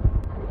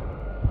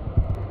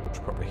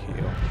 Should probably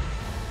heal.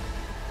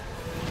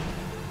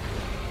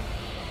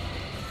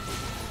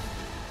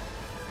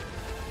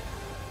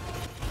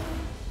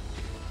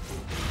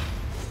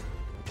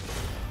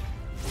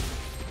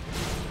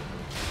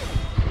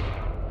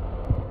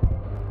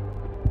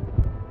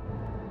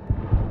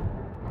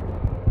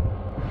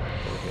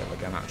 Probably heal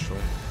again,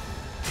 actually.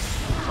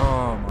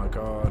 Oh my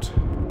god.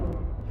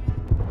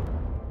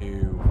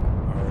 You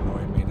are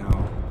annoying me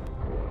now.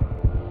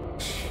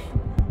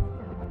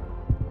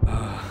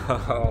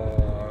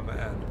 Oh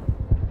man.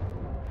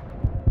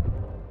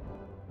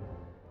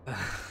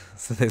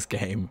 So this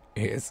game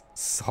is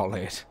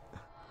solid.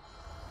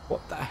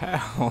 What the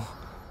hell?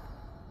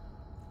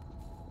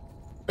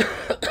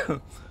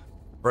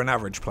 For an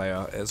average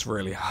player, it's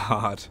really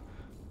hard.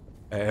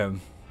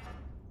 I'm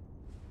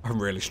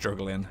really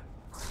struggling.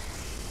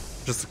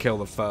 Just to kill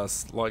the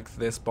first, like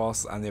this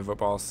boss and the other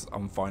boss,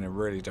 I'm finding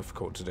really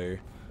difficult to do.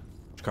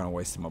 Just kind of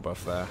wasting my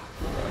buff there.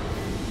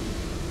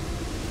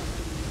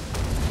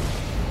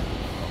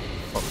 Oh,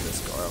 fuck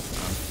this guy off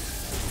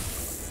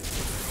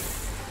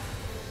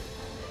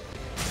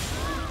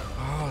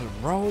now. Oh,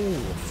 roll!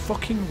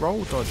 Fucking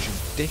roll dodge, you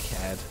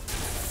dickhead.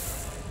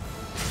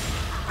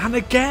 And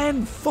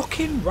again!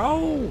 Fucking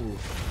roll!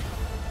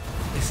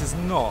 This is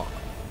not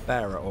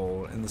fair at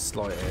all, in the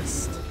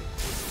slightest.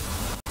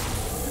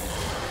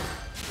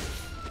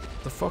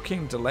 The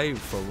fucking delay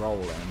for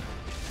rolling.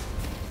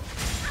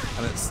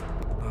 And it's...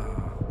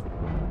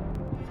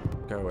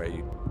 Go away,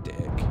 you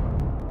dick.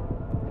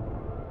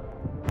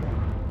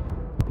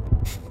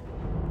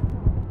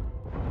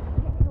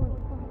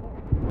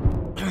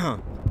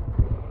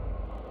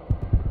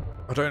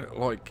 I don't,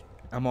 like...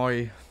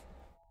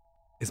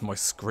 Is my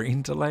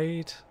screen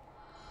delayed?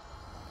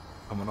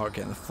 Am I not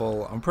getting the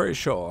full... I'm pretty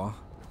sure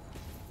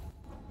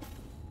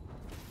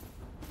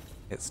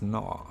it's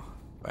not.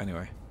 But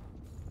anyway.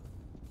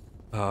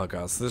 Oh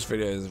god, so this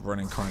video is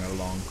running kind of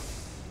long.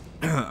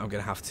 I'm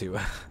gonna have to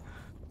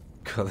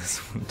cut this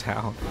one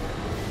down.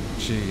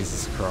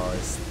 Jesus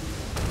Christ.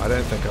 I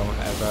don't think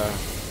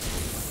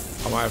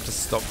I'm might have to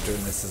stop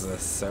doing this as a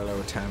solo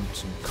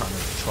attempt and kind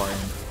of try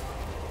and...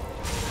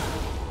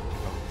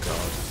 Oh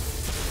god.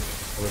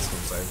 Well, this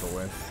one's over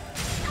with.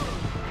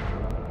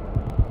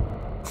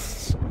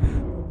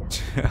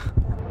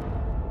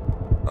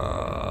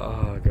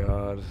 Oh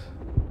god.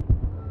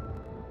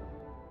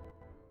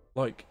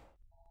 Like,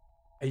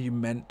 are you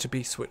meant to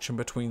be switching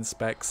between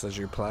specs as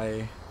you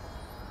play?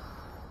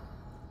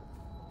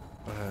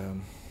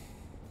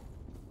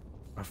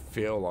 I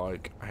feel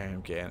like I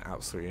am getting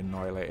absolutely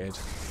annihilated.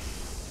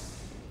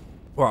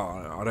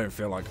 Well, I don't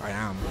feel like I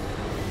am.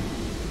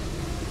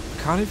 I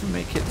can't even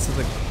make it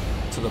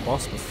to the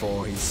boss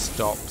before he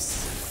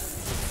stops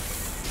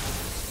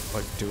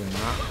like doing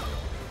that.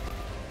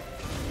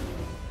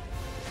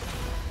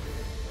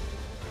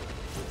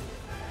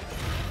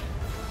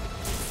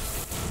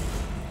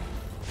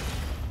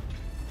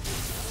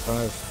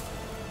 Kind of.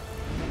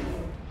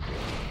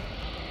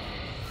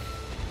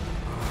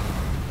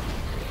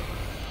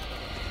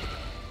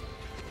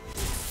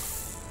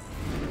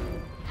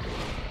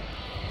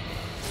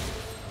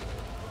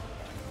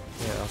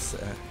 Yeah, that's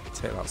it.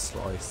 Take that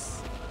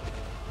slice.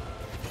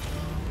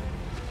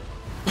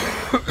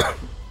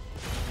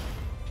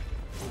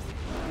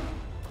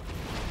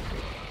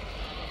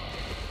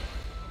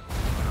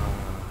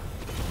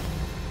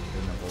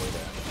 Didn't avoid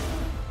it.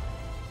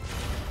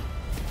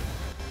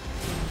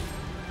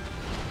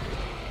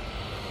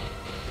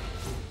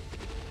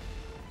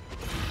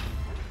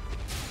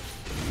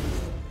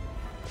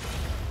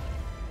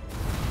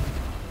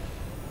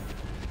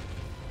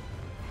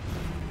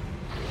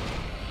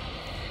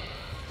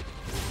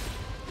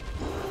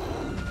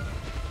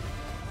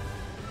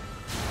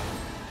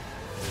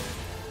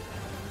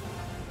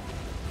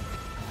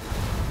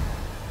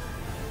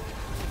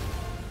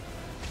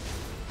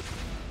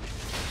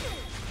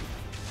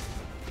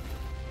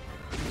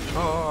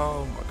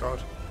 Oh my god.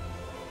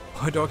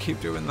 Why do I keep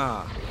doing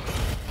that?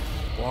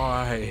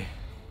 Why?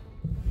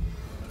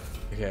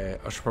 Okay,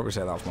 I should probably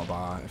say that off my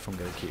bar if I'm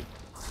gonna keep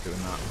doing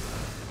that.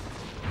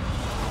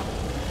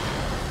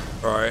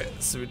 Alright,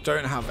 so we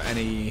don't have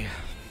any...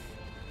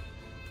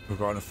 We've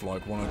got enough for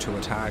like 1 or 2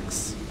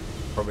 attacks.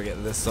 Probably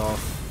get this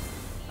off.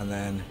 And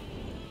then...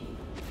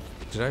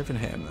 Did I even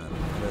hit him then?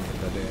 I don't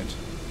think I did.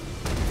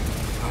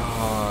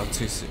 Ah,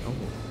 too soon. Oh,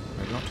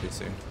 maybe not too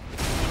soon.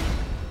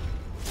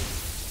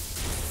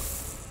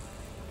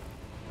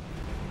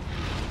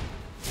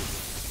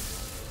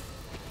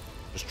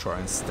 Just try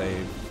and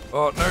stay.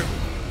 Oh no!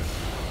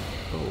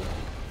 Oh.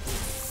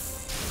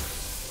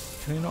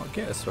 Can he not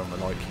get us when we're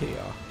like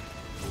here?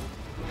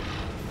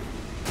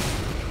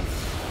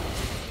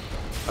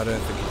 I don't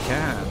think he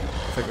can.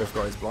 I think we've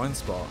got his blind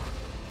spot.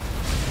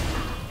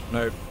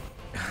 Nope.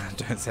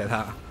 Don't say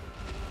that.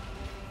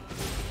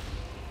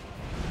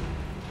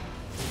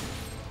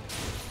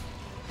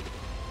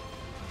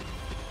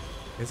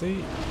 Is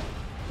he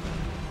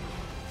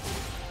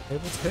able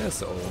to hit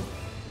us at all?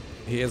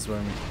 He is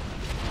when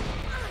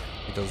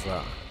he does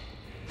that.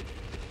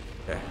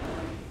 Okay.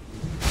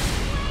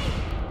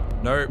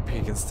 Nope,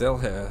 he can still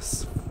hit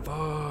us.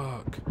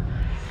 Fuck.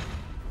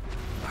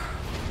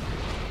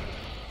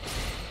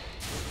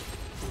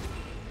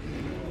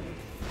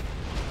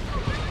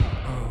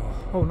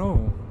 Oh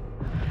no.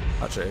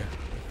 Actually,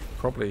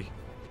 probably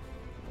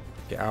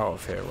get out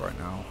of here right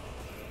now.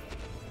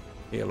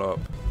 Heal up.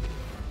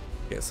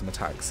 Get some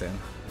attacks in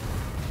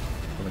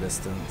from a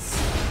distance.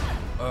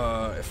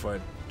 If I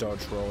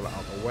dodge roll out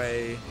of the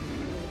way.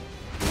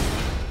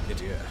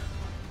 Idiot.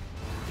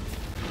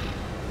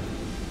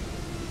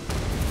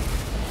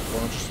 I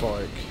want to just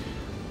like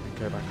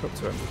go back up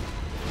to him.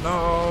 No!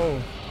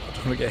 I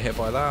don't want to get hit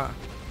by that.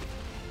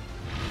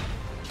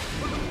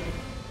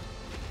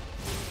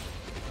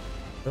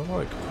 They're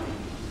like...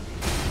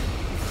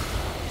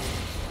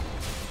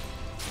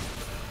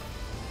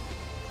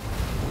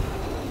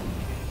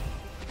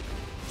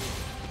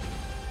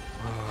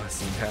 Oh,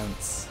 it's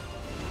intense.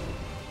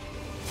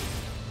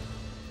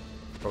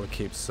 Probably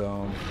keep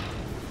some.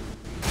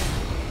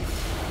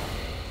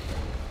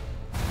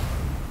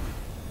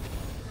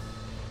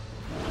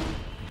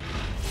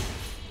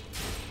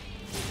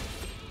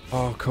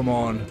 Oh, come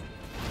on.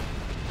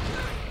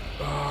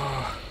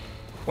 Oh,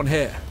 one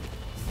hit.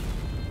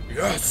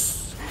 Yes!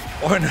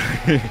 One.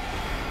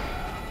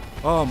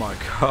 Oh my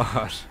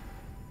god.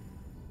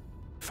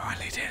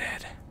 Finally did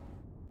it.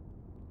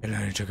 It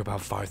only took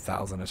about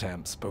 5,000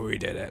 attempts, but we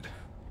did it.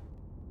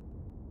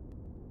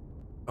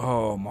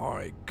 Oh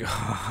my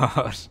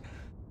god.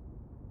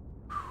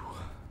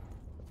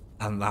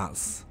 And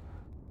that's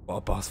what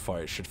a boss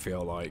fight should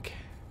feel like.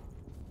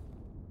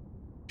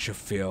 Should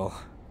feel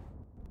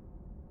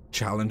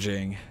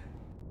challenging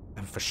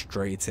and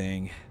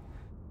frustrating.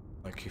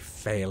 Like you're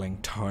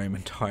failing time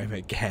and time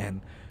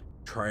again.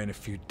 Trying a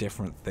few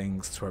different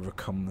things to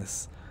overcome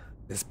this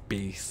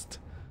beast.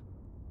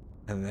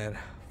 And then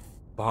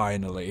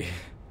finally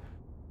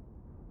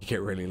you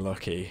get really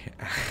lucky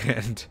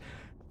and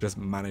just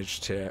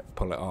manage to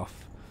pull it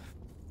off.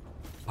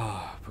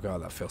 Oh my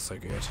god, that feels so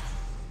good.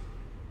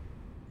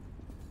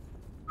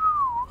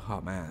 Oh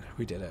man,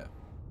 we did it.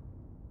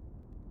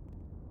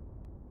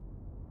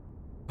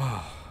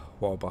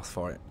 what a boss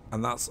fight.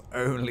 And that's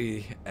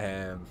only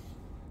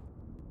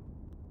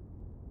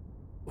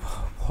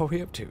what are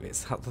we up to?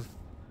 Is that the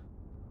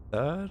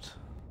third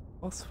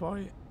boss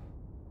fight?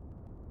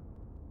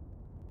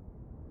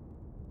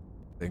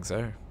 I think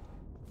so.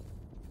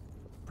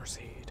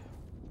 Proceed.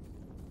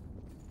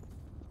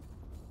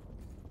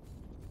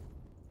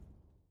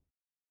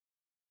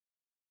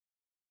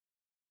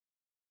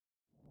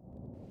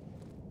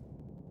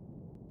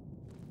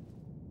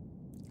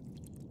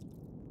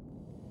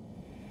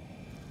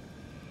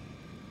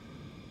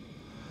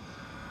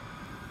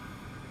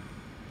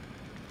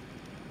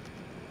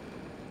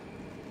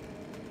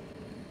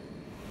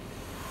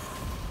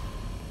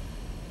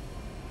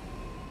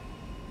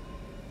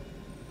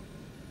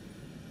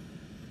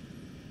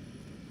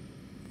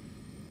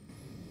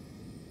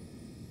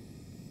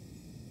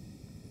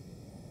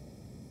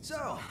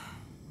 So,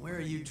 where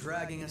are you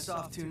dragging us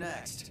off to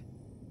next?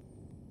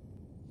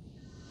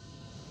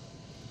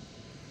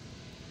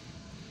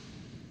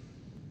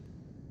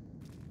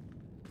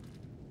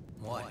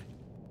 What?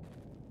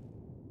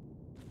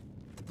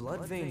 The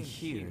blood vein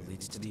here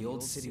leads to the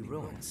old city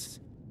ruins.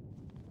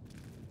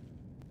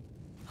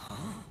 Huh?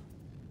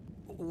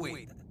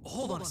 Wait,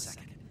 hold on a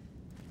second.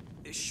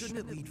 Shouldn't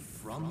it lead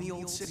from the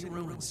old city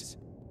ruins?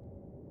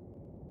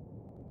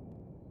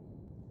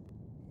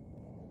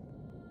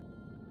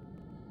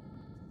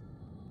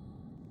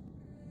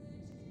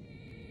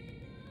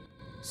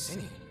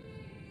 Singing.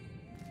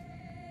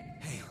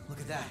 Hey, look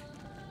at that.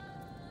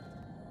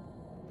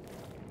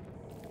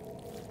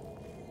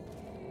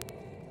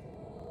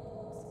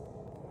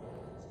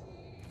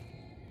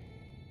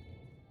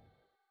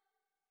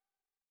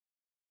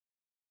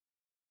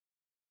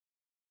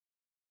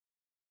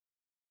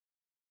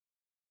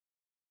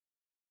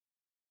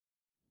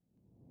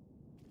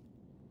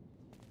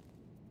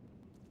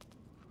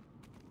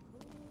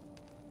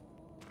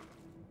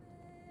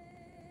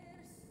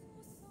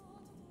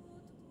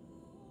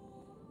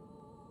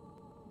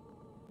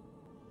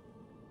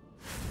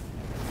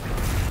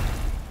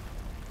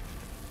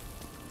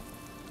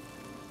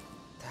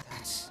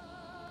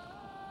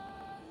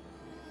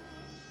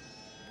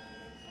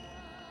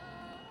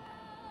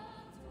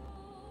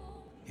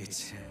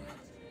 It's him.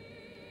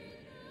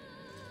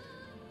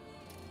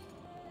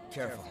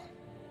 Careful.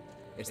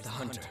 It's the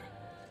hunter.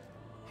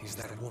 Is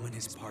that woman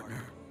his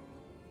partner?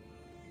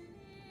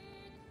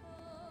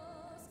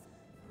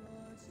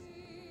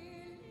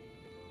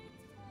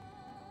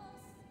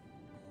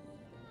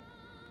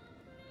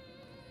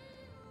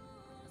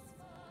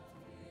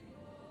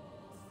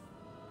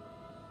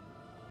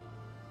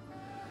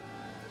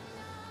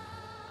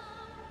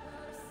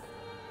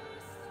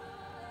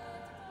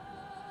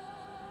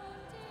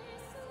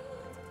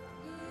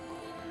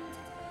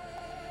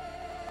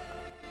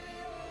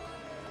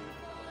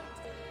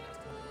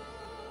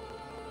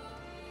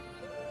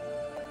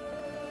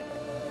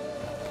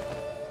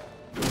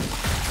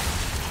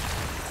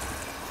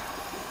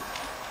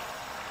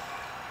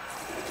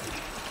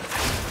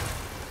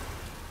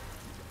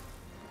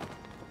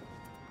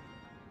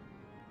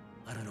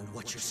 I don't know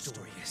what your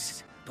story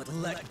is, but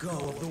let go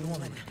of the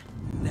woman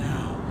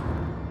now.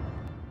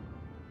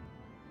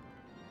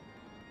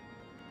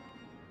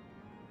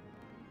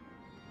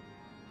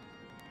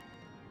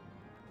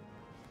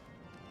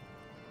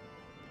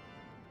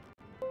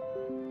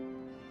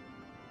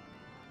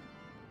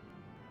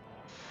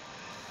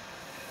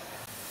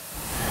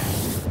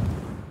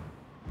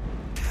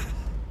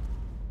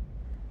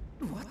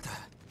 What the?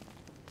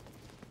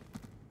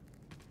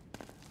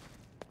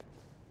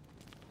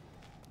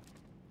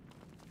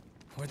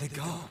 Where'd they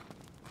go?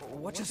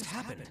 What just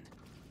happened?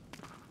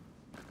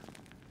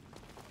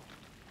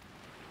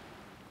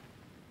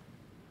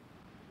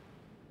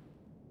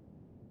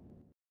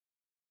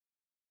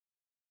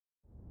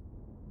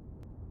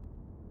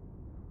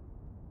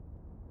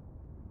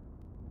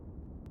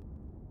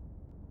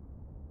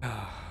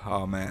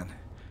 Oh man,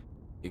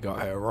 you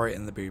got her right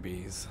in the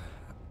boobies.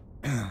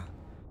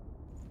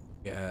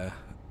 Yeah,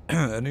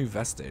 a new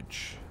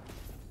vestige.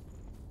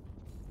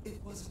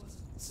 It wasn't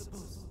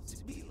supposed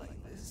to be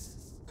like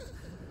this.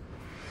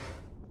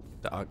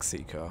 Dark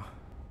Seeker.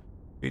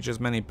 Features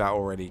many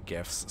battle-ready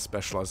gifts,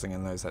 specializing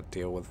in those that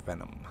deal with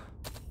venom.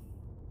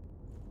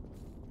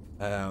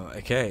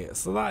 Okay,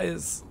 so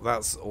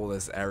that's all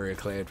this area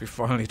cleared. We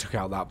finally took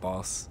out that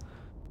boss.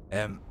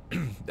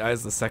 That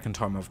is the second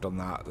time I've done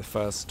that. The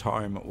first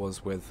time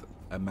was with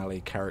a melee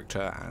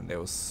character, and it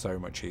was so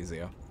much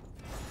easier.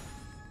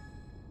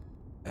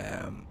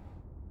 And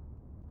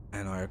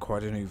I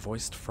acquired a new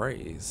voiced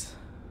phrase.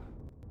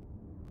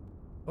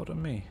 Hold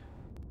on me.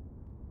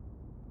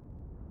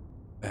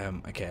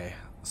 Okay,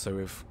 so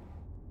we've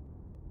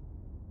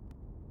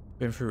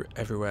been through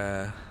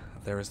everywhere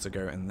there is to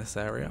go in this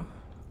area.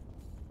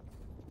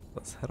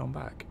 Let's head on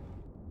back.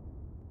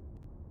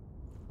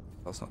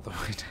 That's not the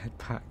way to head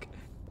back.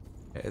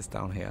 It is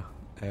down here.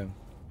 Okay.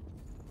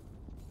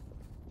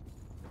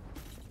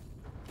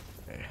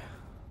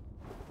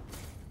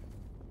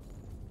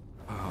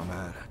 Oh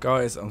man,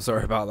 guys, I'm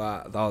sorry about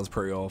that. That was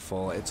pretty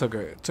awful. It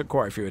took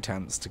quite a few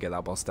attempts to get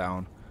that boss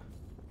down.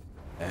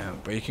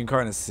 But you can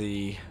kind of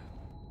see,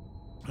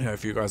 you know,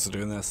 if you guys are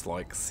doing this,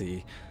 like,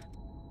 see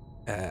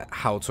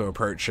how to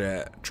approach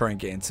it. Try and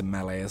get into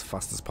melee as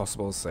fast as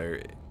possible so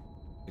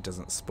it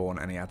doesn't spawn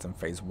any ads in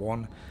phase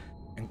 1,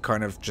 and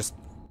kind of just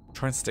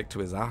try and stick to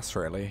his ass,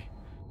 really.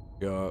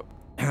 You're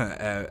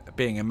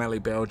being a melee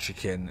build,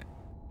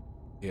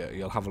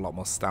 you'll have a lot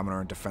more stamina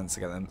and defense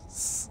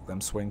against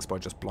them swings by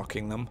just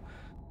blocking them,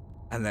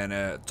 and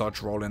then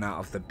dodge rolling out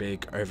of the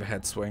big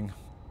overhead swing,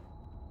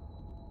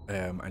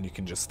 and you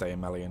can just stay in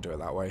melee and do it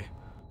that way.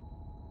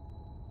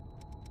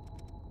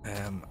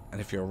 And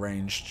if you're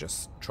ranged,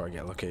 just try to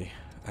get lucky.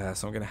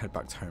 So I'm going to head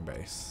back to home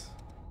base,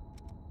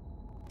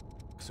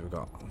 because we've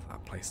got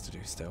that place to do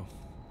still.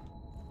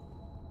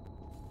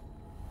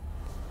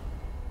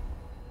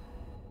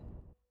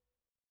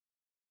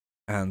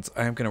 And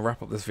I am going to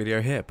wrap up this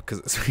video here because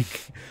it's been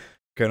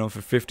going on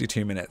for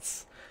 52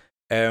 minutes.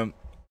 Yeah.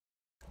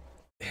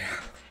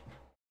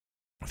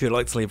 If you'd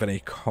like to leave any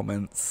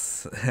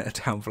comments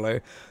down below,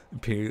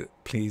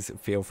 please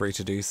feel free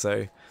to do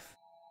so.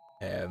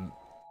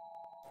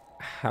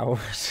 How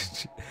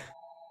did you,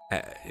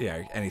 you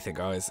know, anything,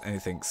 guys,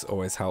 anything's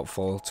always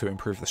helpful to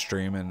improve the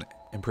stream and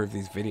improve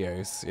these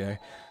videos. You know,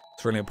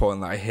 it's really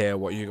important that I hear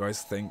what you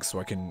guys think so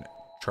I can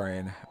try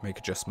and make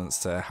adjustments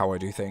to how I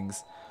do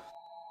things.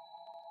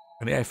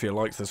 And yeah, if you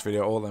liked this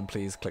video at all, then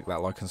please click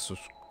that like and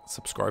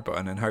subscribe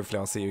button, and hopefully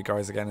I'll see you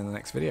guys again in the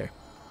next video.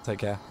 Take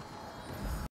care.